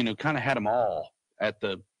 we, you know, kind of had them all at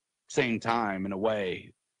the same time in a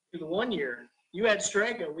way. The 1 year, you had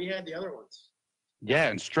Strega, we had the other ones. Yeah,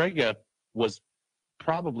 and Strega was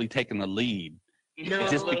probably taking the lead. No.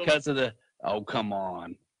 Just because of the, oh, come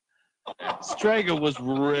on. Strega was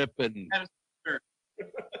ripping.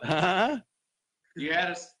 Huh? You had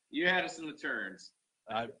us in the turns.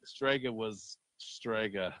 Strega was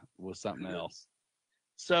something else.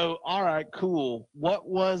 So, all right, cool.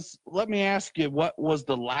 Let me ask you, what was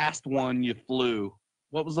the last one you flew?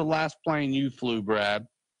 What was the last plane you flew, Brad?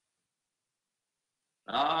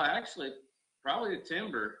 Actually, probably the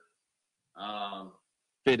Timber.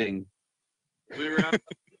 Fitting. We were out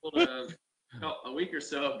a week or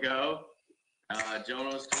so ago.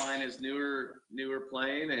 Jonah was flying his newer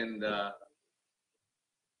plane, and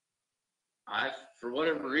for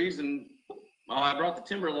whatever reason, I brought the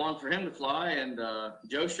Timber along for him to fly, and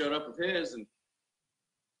Joe showed up with his, and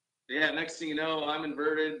yeah, next thing you know, I'm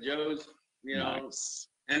inverted. Joe's, you know, nice.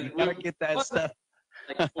 And you gotta get that stuff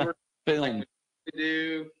filmed. To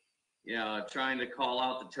do, you know, trying to call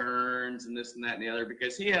out the turns and this and that and the other,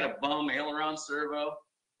 because he had a bum aileron servo,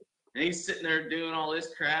 and he's sitting there doing all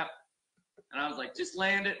this crap, and I was like, just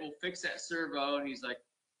land it, we'll fix that servo, and he's like,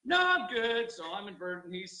 no, I'm good. So I'm inverted,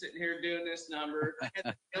 and he's sitting here doing this number,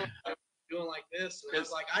 doing like this, and I was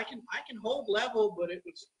like, I can hold level, but it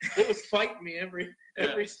was fighting me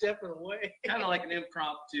every step of the way. Kind of like an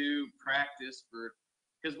impromptu practice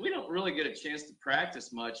because we don't really get a chance to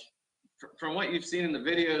practice much. From what you've seen in the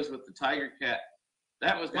videos with the Tiger Cat,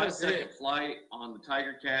 that was my second flight on the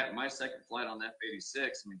Tiger Cat, my second flight on the F-86. I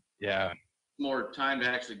mean, yeah, more time to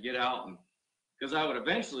actually get out, and because I would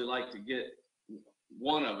eventually like to get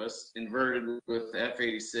one of us inverted with the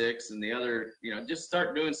F-86 and the other, you know, just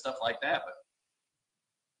start doing stuff like that.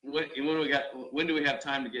 But when do we have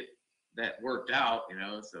time to get that worked out? You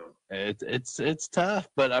know, so it's tough,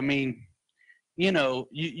 but I mean, you know,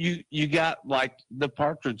 you got like the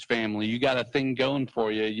Partridge Family. You got a thing going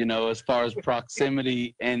for you, you know, as far as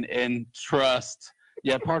proximity and trust.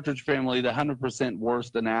 Yeah, Partridge Family, the 100%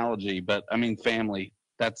 worst analogy, but I mean, family.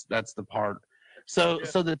 That's the part. So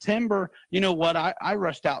the Timber, you know what? I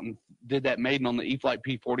rushed out and did that maiden on the E-Flight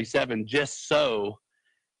P47 just so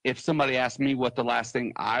if somebody asked me what the last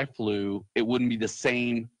thing I flew, it wouldn't be the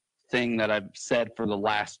same thing that I've said for the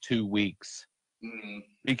last 2 weeks. mm-hmm.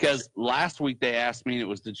 Because last week they asked me, and it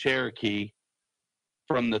was the Cherokee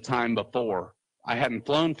from the time before. I hadn't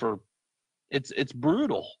flown for, it's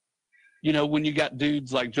brutal. You know, when you got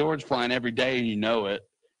dudes like George flying every day and you know it,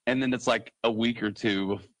 and then it's like a week or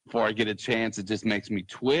two before I get a chance, it just makes me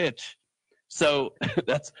twitch. So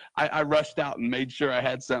I rushed out and made sure I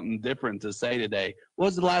had something different to say today. What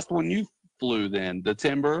was the last one you flew then? The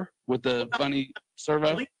Timber with the funny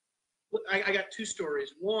servo? I got two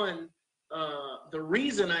stories. One, the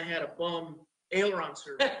reason I had a bum aileron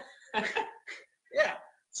servo. Yeah.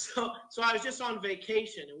 So I was just on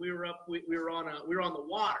vacation, and we were on the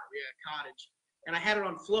water. We had a cottage, and I had it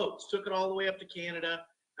on floats. Took it all the way up to Canada.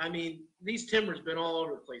 I mean, these Timbers been all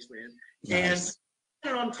over the place, man. Nice.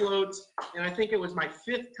 And on floats, and I think it was my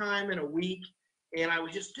 5th time in a week, and I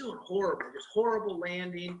was just doing horrible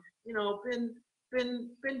landing. You know, been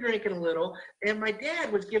drinking a little, and my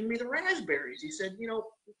dad was giving me the raspberries. He said, you know,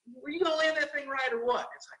 were you gonna land that thing right or what?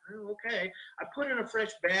 It's like, oh, okay. I put in a fresh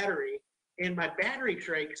battery, and my battery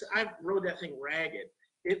tray, because I rode that thing ragged,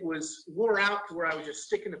 it was wore out to where I was just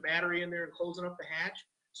sticking the battery in there and closing up the hatch.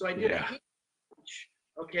 So I did a hand launch,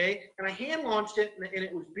 okay, and I hand launched it, and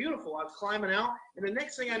it was beautiful. I was climbing out, and the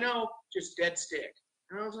next thing I know, just dead stick.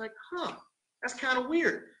 And I was like, huh, that's kind of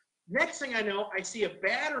weird. Next thing I know, I see a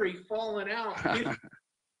battery falling out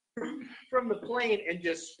from the plane and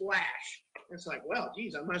just splash. It's like, well,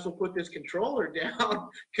 geez, I might as well put this controller down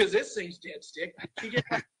because this thing's dead stick. She just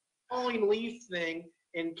had a falling leaf thing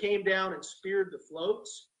and came down and speared the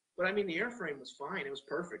floats. But I mean, the airframe was fine. It was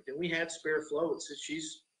perfect. And we had spare floats.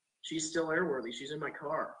 She's still airworthy. She's in my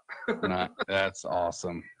car. That's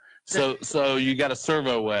awesome. So you got a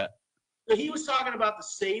servo wet. So he was talking about the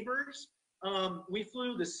Sabres. We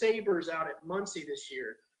flew the Sabres out at Muncie this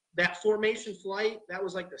year. That formation flight, that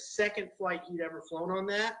was like the second flight he'd ever flown on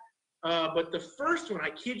that. But the first one,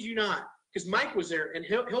 I kid you not, because Mike was there, and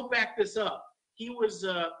he'll back this up. He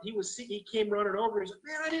came running over. He's like,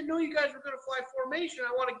 man, I didn't know you guys were going to fly formation.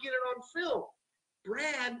 I want to get it on film.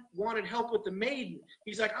 Brad wanted help with the maiden.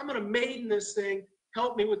 He's like, I'm going to maiden this thing.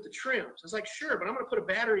 Help me with the trims. I was like, sure, but I'm going to put a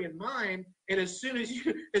battery in mine, and as soon as you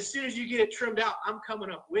get it trimmed out, I'm coming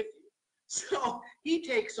up with you. So he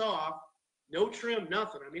takes off, no trim,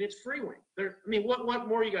 nothing. I mean, it's free wing. What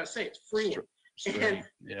more you got to say? It's free wing. And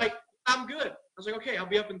like, I'm good. I was like, okay, I'll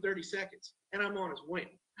be up in 30 seconds, and I'm on his wing.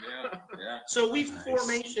 Yeah. So we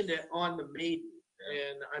formationed it on the maiden,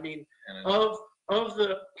 and I mean,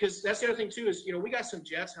 because that's the other thing too is, we got some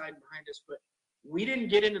jets hiding behind us, but we didn't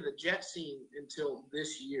get into the jet scene until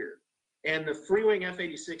this year, and the Freewing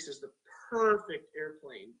F-86 is the perfect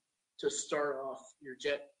airplane to start off your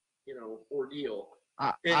jet, ordeal.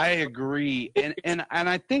 I agree, and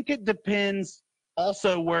I think it depends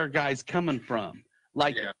also where guys coming from.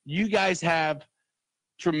 Like you guys have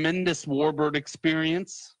tremendous warbird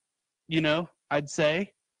experience, I'd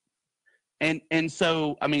say. And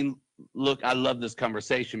so, I mean, look, I love this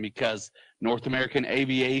conversation because North American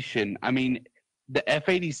aviation, I mean, the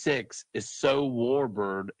F-86 is so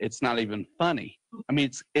warbird, it's not even funny. I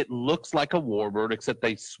mean, it looks like a warbird, except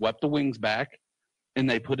they swept the wings back and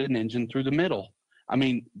they put an engine through the middle. I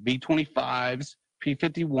mean, B-25s,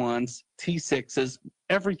 P-51s, T-6s,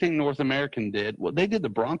 everything North American did. Well, they did the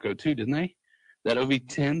Bronco too, didn't they? That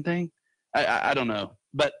OV-10 thing? I don't know.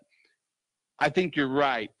 But I think you're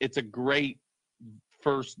right. It's a great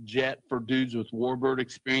first jet for dudes with warbird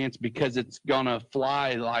experience because it's going to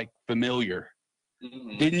fly like familiar.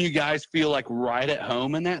 Mm-hmm. Didn't you guys feel like right at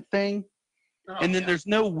home in that thing? Oh, and then there's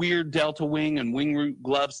no weird delta wing and wing root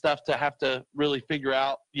glove stuff to have to really figure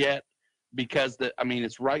out yet because,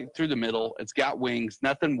 it's right through the middle. It's got wings,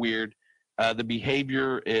 nothing weird. The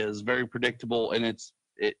behavior is very predictable, and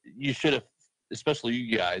you should have, especially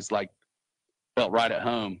you guys, like felt right at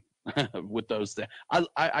home with those things.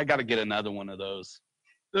 I got to get another one of those.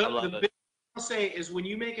 The big thing I'll say is when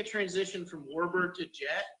you make a transition from warbird to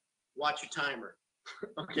jet, watch your timer.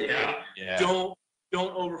 Okay. Yeah.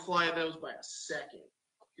 Don't overfly those by a second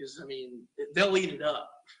because they'll eat it up.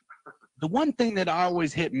 The one thing that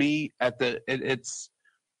always hit me it's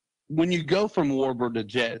when you go from warbird to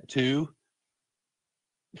jet too.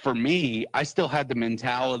 For me, I still had the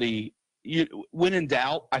mentality. When in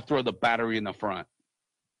doubt, I throw the battery in the front.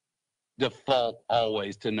 Default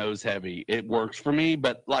always to nose heavy. It works for me,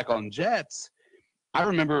 but like on jets, I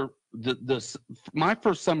remember my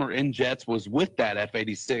first summer in jets was with that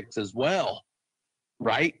F-86 as well,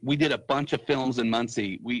 right? We did a bunch of films in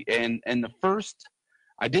Muncie. And the first,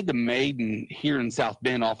 I did the maiden here in South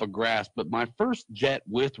Bend off of grass, but my first jet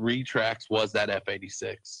with retracts was that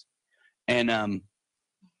F-86. And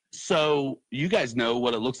so you guys know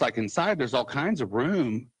what it looks like inside. There's all kinds of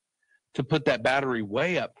room to put that battery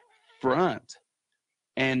way up front.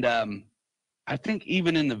 And I think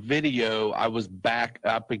even in the video, I was back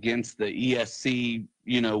up against the ESC,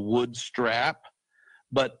 wood strap.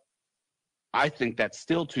 But I think that's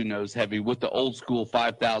still too nose heavy with the old school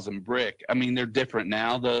 5,000 brick. I mean, they're different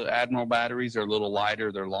now. The Admiral batteries are a little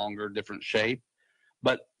lighter. They're longer, different shape.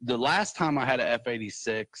 But the last time I had an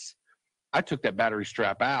F-86, I took that battery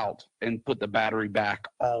strap out and put the battery back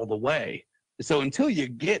all the way. So until you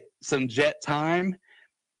get some jet time,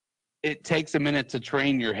 it takes a minute to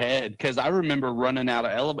train your head. Because I remember running out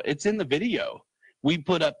of elevator. It's in the video. We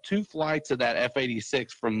put up 2 flights of that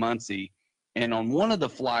F-86 from Muncie. And on one of the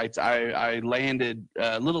flights, I landed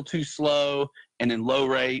a little too slow and in low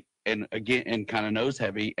rate and kind of nose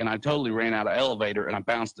heavy. And I totally ran out of elevator and I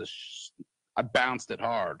bounced it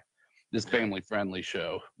hard. This family-friendly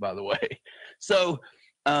show, by the way. So,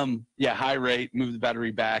 high rate, move the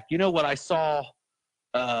battery back. You know what I saw?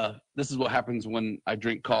 This is what happens when I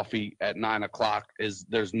drink coffee at 9 o'clock is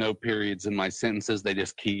there's no periods in my sentences. They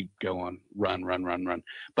just keep going, run.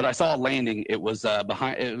 But I saw a landing. It was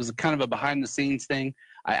it was kind of a behind-the-scenes thing.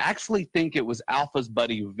 I actually think it was Alpha's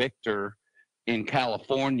buddy Victor in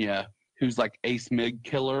California, who's like ace MiG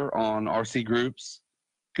killer on RC groups.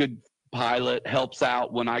 Good pilot, helps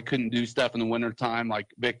out when I couldn't do stuff in the wintertime, like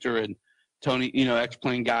Victor and Tony,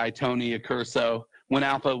 X-Plane guy, Tony Accurso. When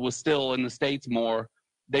Alpha was still in the States more,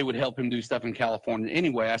 they would help him do stuff in California.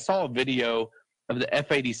 Anyway, I saw a video of the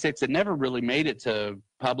F-86. It never really made it to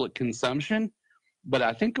public consumption, but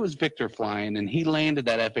I think it was Victor flying, and he landed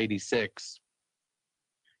that F-86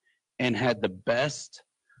 and had the best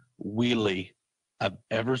wheelie I've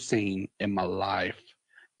ever seen in my life.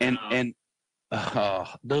 And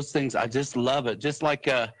those things, I just love it. Just like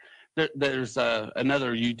there's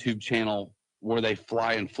another YouTube channel where they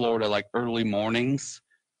fly in Florida like early mornings.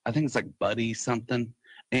 I think it's like Buddy something.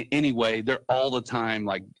 Anyway, they're all the time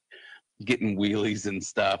like getting wheelies and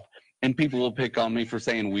stuff. And people will pick on me for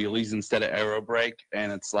saying wheelies instead of aero brake,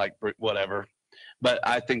 and it's like whatever. But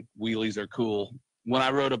I think wheelies are cool. When I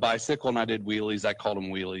rode a bicycle and I did wheelies, I called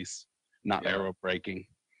them wheelies, not aero braking.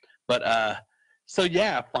 But so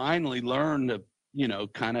yeah, finally learned to, you know,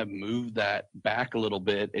 kind of move that back a little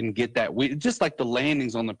bit and get that just like the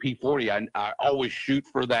landings on the P40. I always shoot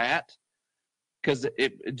for that because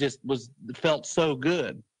it just felt so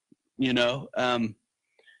good, you know.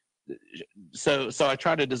 So I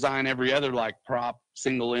try to design every other like prop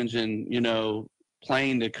single engine, you know,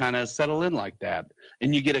 plane to kind of settle in like that.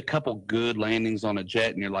 And you get a couple good landings on a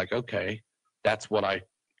jet and you're like, okay, that's what I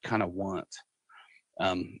kind of want.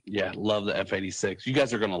 Yeah, love the F-86. You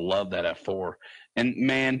guys are going to love that F-4. And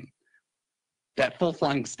man, that full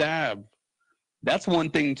flying stab, that's one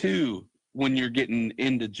thing too, when you're getting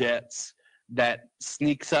into jets, that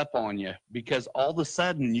sneaks up on you, because all of a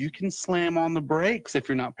sudden you can slam on the brakes if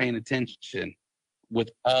you're not paying attention. With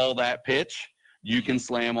all that pitch, you can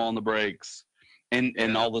slam on the brakes,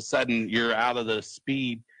 and all of a sudden you're out of the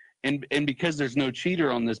speed. And because there's no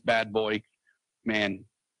cheater on this bad boy, man,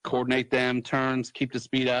 coordinate them turns, keep the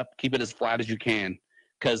speed up, keep it as flat as you can,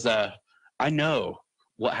 because I know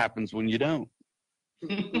what happens when you don't.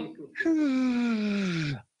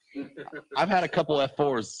 I've had a couple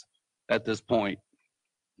F4s at this point.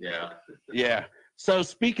 Yeah. So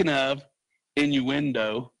speaking of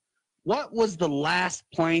innuendo, what was the last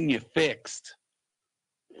plane you fixed?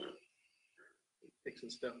 Fixing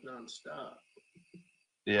stuff nonstop.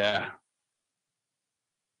 Yeah.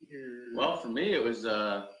 Well, for me, it was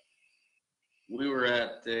we were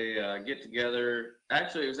at a get together.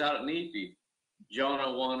 Actually, it was out at Neepy.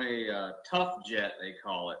 Jonah won a tough jet, they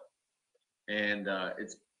call it, and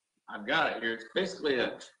I've got it here. It's basically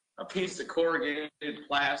a piece of corrugated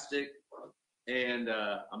plastic and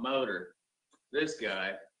a motor. This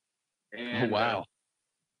guy. And, oh, wow.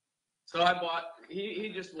 So I bought.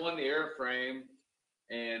 He just won the airframe,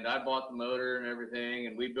 and I bought the motor and everything,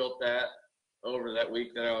 and we built that over that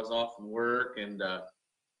week that I was off from work. And the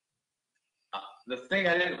thing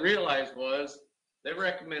I didn't realize was they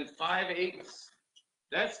recommend 5/8.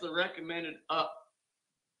 That's the recommended up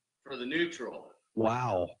for the neutral.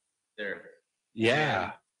 Wow. There. Yeah.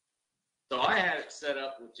 And so I had it set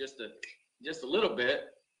up with just a little bit,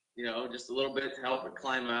 you know, just a little bit to help it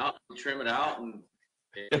climb out, and trim it out, and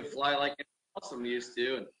it would fly like I'm used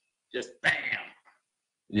to, and just bam.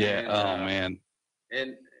 Yeah. And, oh man.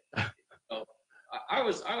 And I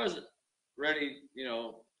was ready. You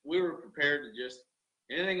know, we were prepared to just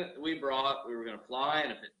anything that we brought, we were going to fly,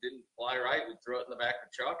 and if it didn't fly right, we'd throw it in the back of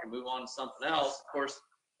the truck and move on to something else. Of course,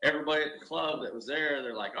 everybody at the club that was there,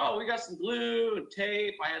 they're like, "Oh, we got some glue and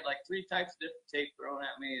tape." I had like 3 types of different tape thrown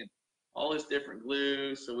at me and all this different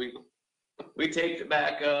glue. So we taped it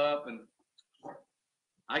back up, and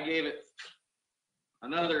I gave it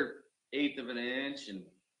another 1/8 of an inch, and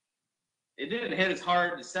it didn't hit as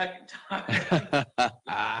hard the second time.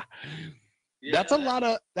 Yeah. That's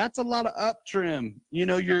a lot of up trim. You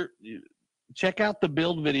know, check out the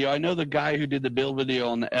build video. I know the guy who did the build video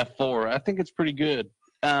on the F4. I think it's pretty good.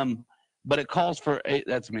 But it calls for 8.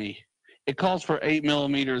 That's me. It calls for 8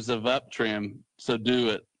 millimeters of up trim. So do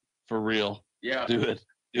it for real. Yeah. Do it.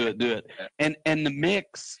 And the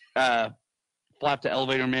mix, flap to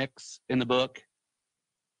elevator mix in the book,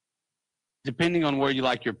 depending on where you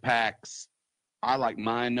like your packs, I like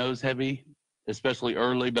mine nose heavy, especially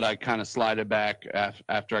early, but I kind of slide it back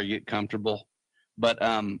after I get comfortable. But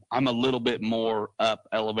I'm a little bit more up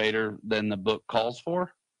elevator than the book calls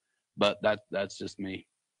for, but that's just me.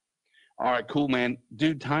 All right, cool, man.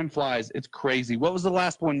 Dude, time flies. It's crazy. What was the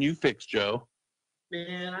last one you fixed, Joe?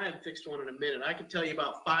 Man, I haven't fixed one in a minute. I can tell you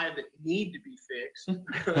about 5 that need to be fixed.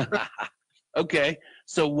 Okay,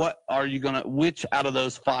 so which out of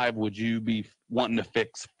those 5 would you be wanting to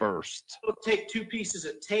fix first? It'll take 2 pieces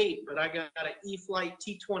of tape, but I got an E-Flight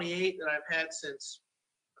T-28 that I've had since,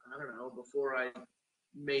 I don't know, before I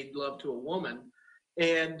made love to a woman.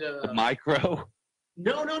 And Micro?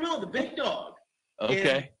 No, the big dog.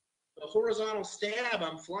 Okay. And the horizontal stab,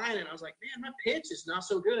 I'm flying, and I was like, man, my pitch is not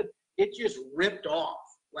so good. It just ripped off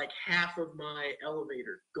like half of my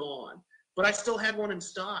elevator, gone. But I still had one in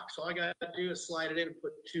stock, so all I got to do is slide it in and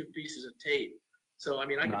put 2 pieces of tape. So, I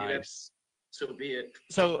mean, I can do that so be it.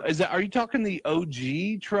 So are you talking the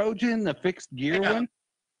OG Trojan, the fixed gear Yeah. one?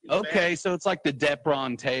 It's Okay, bad. so it's like the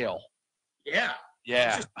Depron tail. Yeah.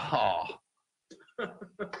 Yeah. Oh.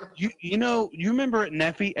 You remember at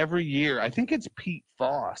Neffy every year, I think it's Pete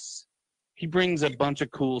Foss. He brings a bunch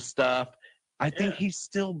of cool stuff. I think Yeah. he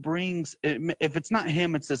still brings, if it's not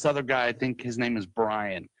him, it's this other guy. I think his name is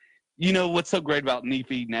Brian. You know what's so great about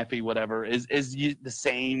Neffy, whatever, is the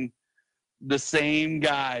same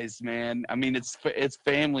guys, man. I mean, it's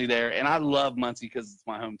family there, and I love Muncie because it's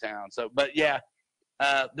my hometown. So, but yeah,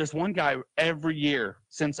 there's one guy every year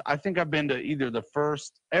since I think I've been to either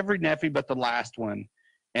every Neffy but the last one,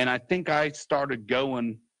 and I think I started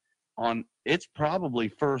going on. It's probably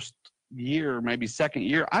first year, maybe second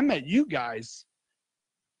year. I met you guys,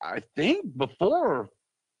 I think, before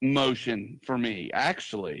Motion for me,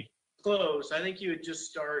 actually, Close. I think you had just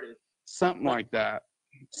started. something like that.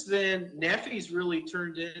 Then Neffy's really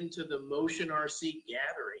turned into the Motion RC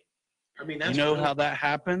gathering. I mean, that's You know really how that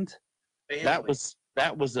happened? family.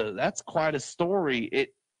 That's quite a story.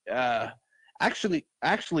 It actually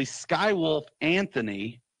Skywolf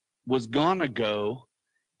Anthony was gonna go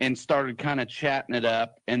and started kind of chatting it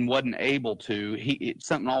up and wasn't able to.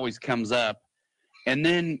 Something always comes up, and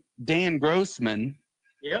then Dan Grossman,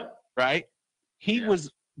 Yep. right? He Yeah.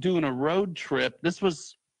 was doing a road trip.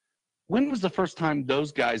 When was the first time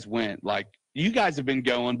those guys went? Like, you guys have been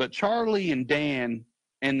going, but Charlie and Dan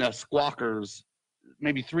and the Squawkers,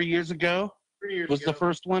 maybe 3 years ago 3 years was ago. the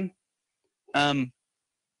first one.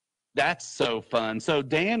 That's so fun. So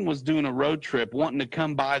Dan was doing a road trip, wanting to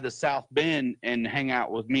come by the South Bend and hang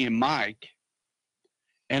out with me and Mike.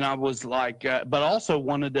 And I was like, but also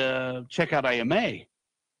wanted to check out AMA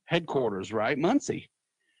headquarters, right? Muncie.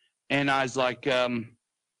 And I was like,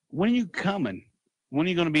 when are you coming? When are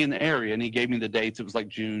you going to be in the area? And he gave me the dates. It was like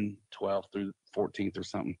June 12th through 14th or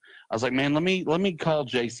something. I was like, man, let me call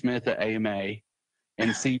Jay Smith at AMA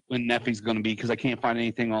and see when Neffy's going to be, because I can't find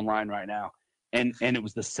anything online right now. And it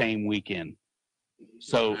was the same weekend.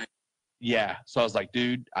 So yeah. So I was like,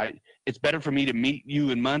 dude, it's better for me to meet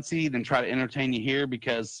you in Muncie than try to entertain you here,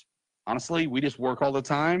 because honestly, we just work all the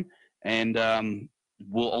time, and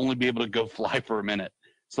we'll only be able to go fly for a minute.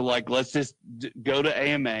 So like, let's just go to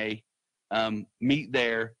AMA, meet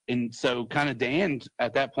there. And so kind of Dan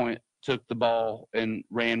at that point took the ball and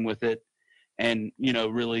ran with it, and,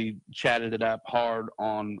 really chatted it up hard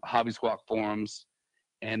on Hobby Squawk forums.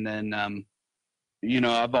 And then,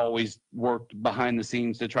 I've always worked behind the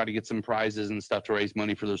scenes to try to get some prizes and stuff to raise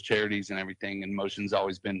money for those charities and everything. And Motion's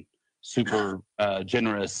always been super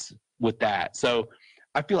generous with that. So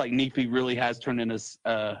I feel like Neffy really has turned into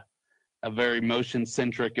a very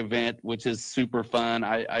motion-centric event, which is super fun.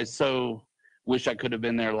 I so wish I could have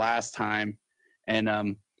been there last time. And,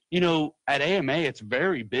 at AMA, it's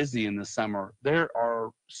very busy in the summer. There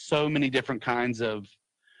are so many different kinds of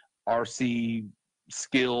RC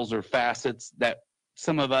skills or facets that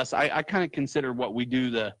some of us, I kind of consider what we do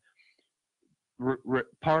the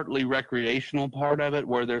partly recreational part of it,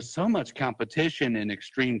 where there's so much competition in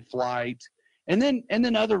extreme flight, and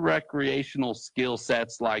then other recreational skill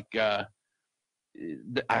sets like I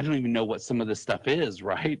don't even know what some of this stuff is,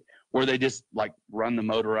 right? Where they just like run the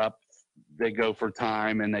motor up, they go for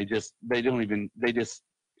time, and they just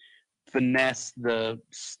finesse the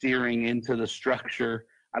steering into the structure.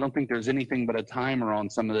 I don't think there's anything but a timer on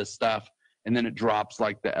some of this stuff, and then it drops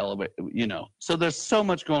like the elevator, So there's so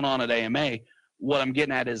much going on at AMA. What I'm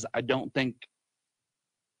getting at is, I don't think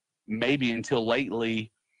maybe until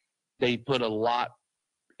lately they put a lot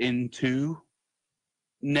into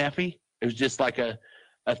Neffy. It was just like a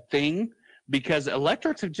thing, because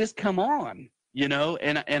electrics have just come on,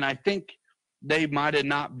 and I think they might have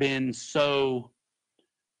not been so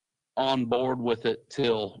on board with it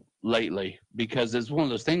till lately, because it's one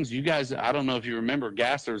of those things. You guys, I don't know if you remember,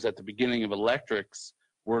 gassers at the beginning of electrics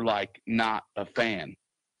were like not a fan,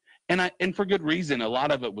 and for good reason. A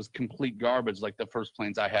lot of it was complete garbage. Like the first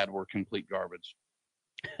planes I had were complete garbage.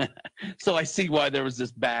 So I see why there was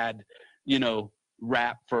this bad,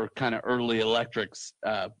 rap for kind of early electrics.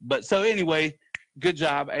 But so anyway, good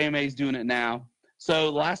job. AMA's doing it now. So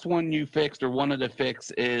the last one you fixed or wanted to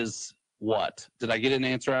fix is what? Did I get an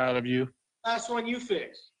answer out of you? Last one you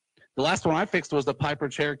fixed. The last one I fixed was the Piper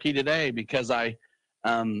Cherokee today, because the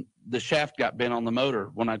shaft got bent on the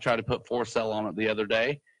motor when I tried to put 4-cell on it the other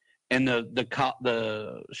day, and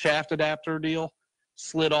the shaft adapter deal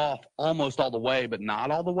slid off almost all the way, but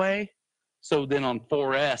not all the way. So then on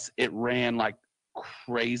 4S, it ran like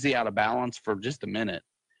crazy out of balance for just a minute.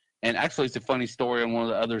 And actually, it's a funny story on one of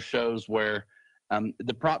the other shows where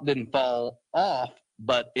the prop didn't fall off,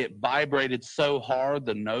 but it vibrated so hard,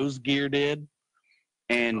 the nose gear did.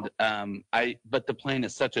 And but the plane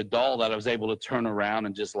is such a doll that I was able to turn around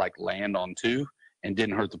and just like land on two and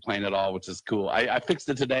didn't hurt the plane at all, which is cool. I fixed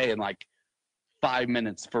it today in like 5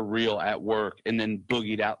 minutes for real at work, and then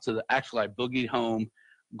boogied out to I boogied home,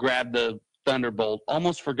 grabbed the Thunderbolt,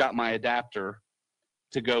 almost forgot my adapter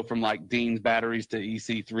to go from like Dean's batteries to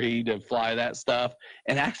EC3 to fly that stuff.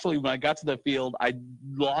 And actually, when I got to the field, I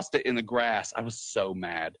lost it in the grass. I was so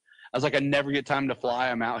mad. I was like, I never get time to fly.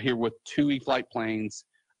 I'm out here with 2 E-flite planes.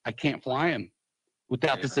 I can't fly them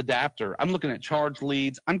without this adapter. I'm looking at charge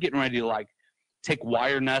leads. I'm getting ready to like take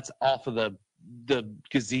wire nuts off of the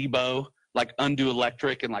gazebo, like undo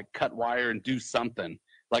electric and like cut wire and do something.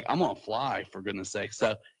 Like, I'm going to fly, for goodness sake.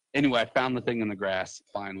 So anyway, I found the thing in the grass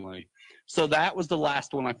finally. So that was the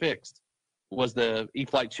last one I fixed, was the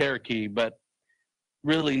E-flite Cherokee, but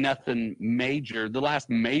really nothing major. The last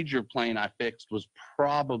major plane I fixed was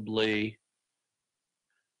probably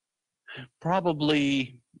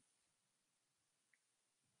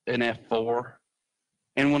an F4.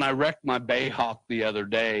 And when I wrecked my Bayhawk the other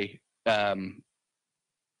day, I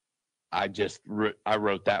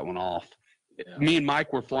wrote that one off. Yeah. Me and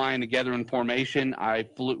Mike were flying together in formation.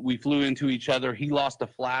 We flew into each other. He lost a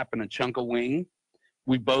flap and a chunk of wing.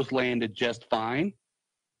 We both landed just fine.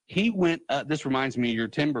 He went up. This reminds me of your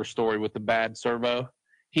timber story with the bad servo.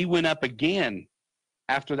 He went up again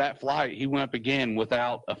after that flight. He went up again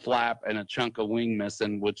without a flap and a chunk of wing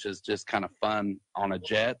missing, which is just kind of fun on a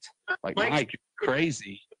jet. Like, Mike, you're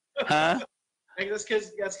crazy. Huh? That's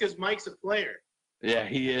because Mike's a player. Yeah,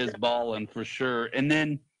 he is balling for sure. And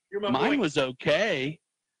then mine was okay,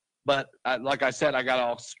 but like I said, I got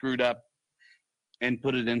all screwed up and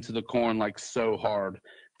put it into the corn like so hard.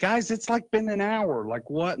 Guys, it's like been an hour. Like,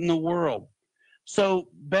 what in the world? So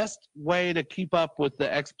best way to keep up with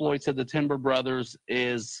the exploits of the Timber Brothers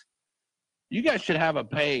is you guys should have a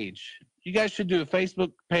page. You guys should do a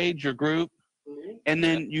Facebook page or group, and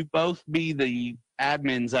then you both be the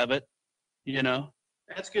admins of it, you know?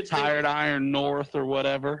 That's good. Tired Iron North or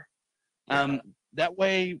whatever. That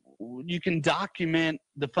way you can document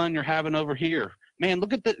the fun you're having over here. Man,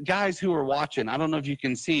 look at the guys who are watching. I don't know if you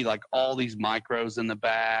can see like all these micros in the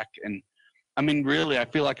back. And I mean, really, I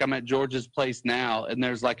feel like I'm at George's place now, and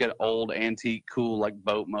there's like an old antique cool like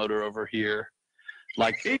boat motor over here.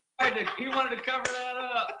 Like he wanted to cover that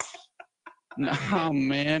up. No,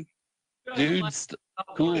 man. Dude's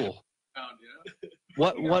cool.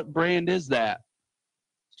 What brand is that?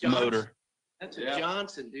 Johnson. Motor. That's a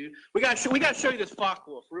Johnson, dude. We got to show you this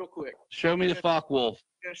Focke-Wulf real quick. Show me the Focke-Wulf.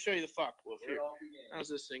 I'm gonna show you the Focke-Wulf here. How's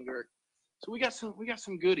this thing work? So we got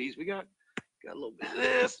some goodies. We got a little bit of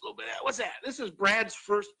this, a little bit of that. What's that? This is Brad's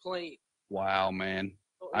first plane. Wow, man.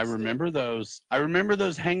 I remember those. I remember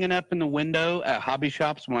those hanging up in the window at hobby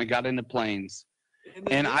shops when I got into planes.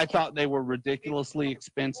 And I thought they were ridiculously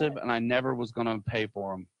expensive, and I never was going to pay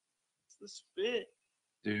for them. It's the spit.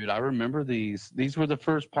 Dude, I remember these. These were the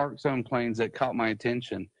first Park Zone planes that caught my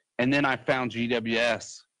attention. And then I found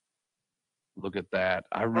GWS. Look at that.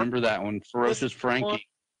 I remember that one. Ferocious Frankie.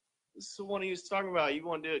 This is the one he was talking about. You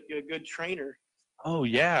want to do a good trainer. Oh,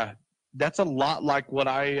 yeah. That's a lot like what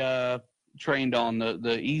I trained on,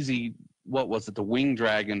 the easy, what was it, the Wing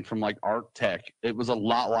Dragon from like Arctech. It was a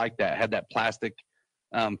lot like that. It had that plastic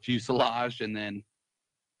fuselage, and then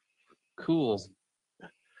cool.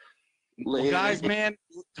 Well, guys, man,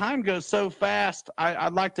 time goes so fast.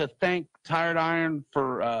 I'd like to thank Tired Iron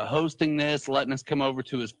for hosting this, letting us come over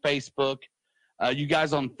to his Facebook. You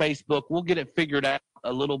guys on Facebook, we'll get it figured out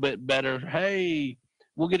a little bit better. Hey,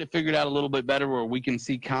 we'll get it figured out a little bit better where we can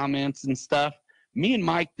see comments and stuff. Me and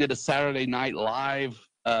Mike did a Saturday Night Live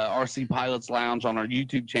RC Pilots Lounge on our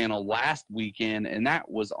YouTube channel last weekend, and that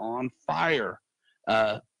was on fire.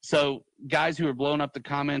 So guys who are blowing up the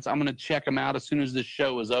comments, I'm going to check them out as soon as this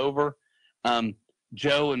show is over.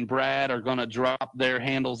 Joe and Brad are going to drop their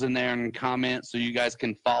handles in there and comment so you guys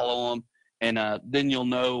can follow them. And then you'll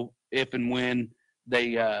know if and when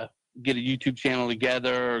they get a YouTube channel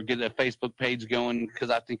together or get a Facebook page going, because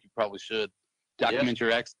I think you probably should document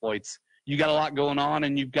your exploits. You got a lot going on,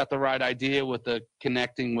 and you've got the right idea with the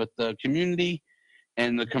connecting with the community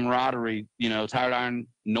and the camaraderie. You know, Tired Iron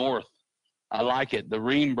North. I like it. The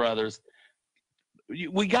Ream Brothers.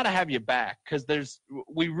 We got to have you back, because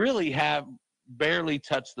we really have barely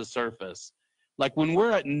touched the surface. Like when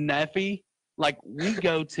we're at Neffy, like we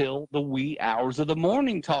go till the wee hours of the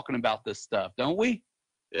morning talking about this stuff, don't we?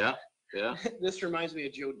 Yeah. This reminds me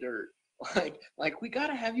of Joe Dirt. Like we got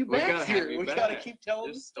to have you back here. We got to keep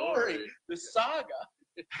telling the story, the saga.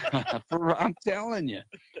 I'm telling you.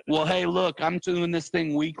 Well, hey, look, I'm doing this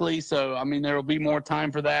thing weekly, so I mean there will be more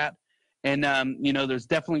time for that. And you know, there's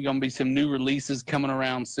definitely going to be some new releases coming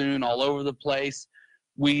around soon, all over the place.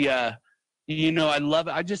 We, you know, I love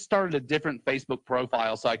it. I just started a different Facebook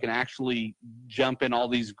profile so I can actually jump in all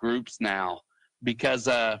these groups now because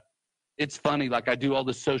it's funny. Like I do all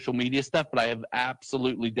the social media stuff, but I have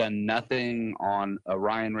absolutely done nothing on a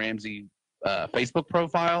Ryan Ramsey Facebook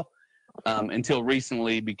profile until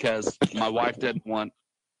recently because my wife didn't want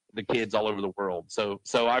the kids all over the world. So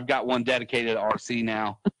I've got one dedicated to RC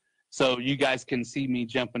now. So you guys can see me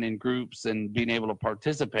jumping in groups and being able to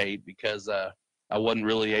participate because I wasn't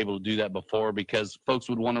really able to do that before because folks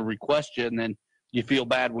would want to request you and then you feel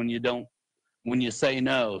bad when you say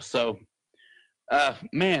no. So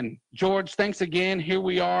man, George, thanks again. Here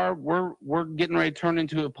we are. We're getting ready to turn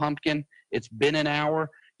into a pumpkin. It's been an hour.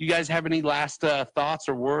 You guys have any last thoughts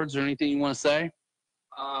or words or anything you want to say?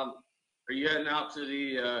 Are you heading out to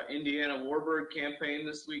the Indiana Warbird campaign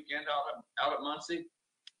this weekend out at Muncie?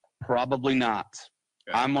 Probably not.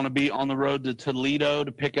 Okay. I'm going to be on the road to Toledo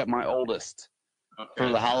to pick up my oldest for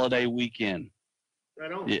the holiday weekend.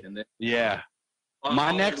 Right on. Yeah. Yeah. Well,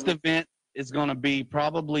 My next event is going to be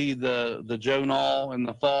probably the Jonah in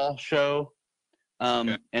the fall show.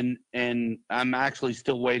 And I'm actually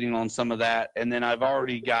still waiting on some of that. And then I've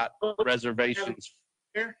already got reservations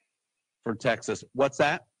for Texas. What's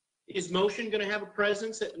that? Is Motion going to have a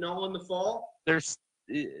presence at Null in the fall?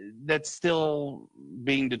 That's still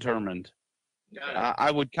being determined. Got it. I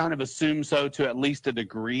would kind of assume so to at least a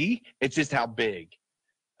degree. It's just how big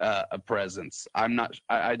a presence. I'm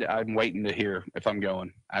waiting to hear if I'm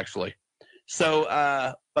going actually. So,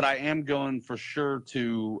 but I am going for sure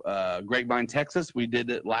to Grapevine, Texas. We did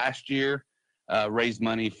it last year. Raised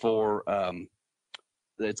money for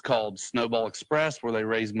it's called Snowball Express, where they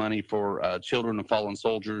raise money for children of fallen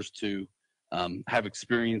soldiers to have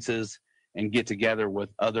experiences and get together with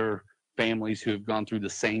other families who have gone through the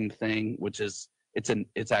same thing, which is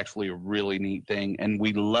it's actually a really neat thing. And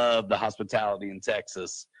we love the hospitality in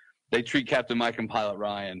Texas. They treat Captain Mike and Pilot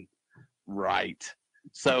Ryan right.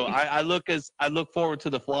 So I look forward to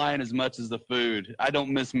the flying as much as the food. I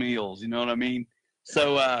don't miss meals, you know what I mean?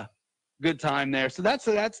 So good time there. So that's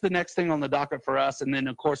the next thing on the docket for us. And then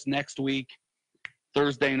of course next week,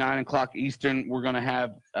 Thursday, 9:00 Eastern, we're gonna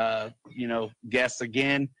have guests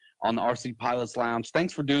again on the RC Pilots Lounge.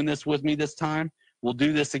 Thanks for doing this with me this time. We'll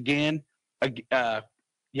do this again.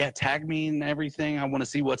 Tag me and everything. I want to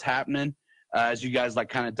see what's happening as you guys like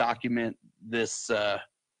kind of document this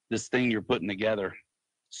thing you're putting together.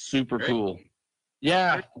 Super cool.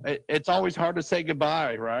 Yeah, it's always hard to say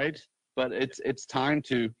goodbye, right? But it's time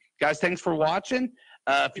to. Guys, thanks for watching.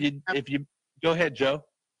 If you go ahead, Joe.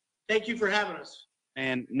 Thank you for having us.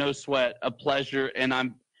 And no sweat, a pleasure. And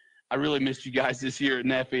I really missed you guys this year at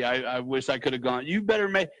Neffy. I wish I could have gone. You better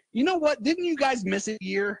make. You know what? Didn't you guys miss a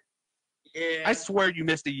year? Yeah. I swear you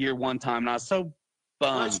missed a year one time, and I was so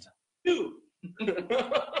bummed. You.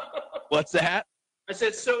 What's that? I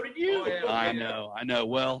said, so did you. Oh, yeah. I know.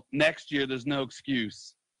 Well, next year there's no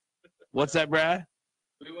excuse. What's that, Brad?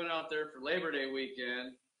 We went out there for Labor Day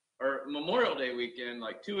weekend or Memorial Day weekend,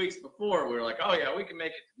 like 2 weeks before. We were like, oh yeah, we can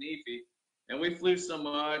make it to Neffy. And we flew so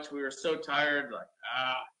much, we were so tired, like,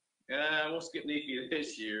 we'll skip Neffy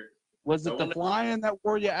this year. Was it the flying that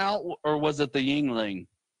wore you out, or was it the Yingling?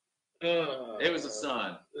 It was the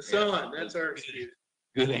sun. The sun, that's our excuse.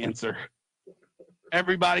 Good answer.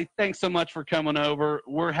 Everybody, thanks so much for coming over.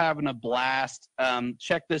 We're having a blast.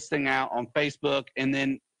 Check this thing out on Facebook, and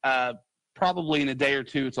then probably in a day or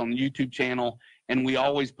two, it's on the YouTube channel. And we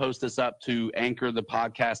always post this up to Anchor, the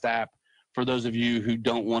podcast app, for those of you who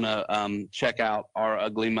don't want to check out our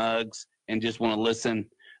ugly mugs and just want to listen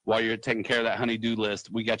while you're taking care of that honey-do list.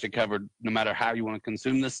 We got you covered no matter how you want to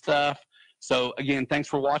consume this stuff. So, again, thanks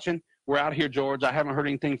for watching. We're out here, George. I haven't heard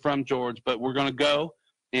anything from George, but we're going to go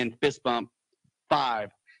and fist bump.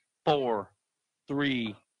 5, 4,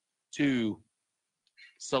 3, 2,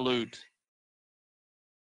 salute.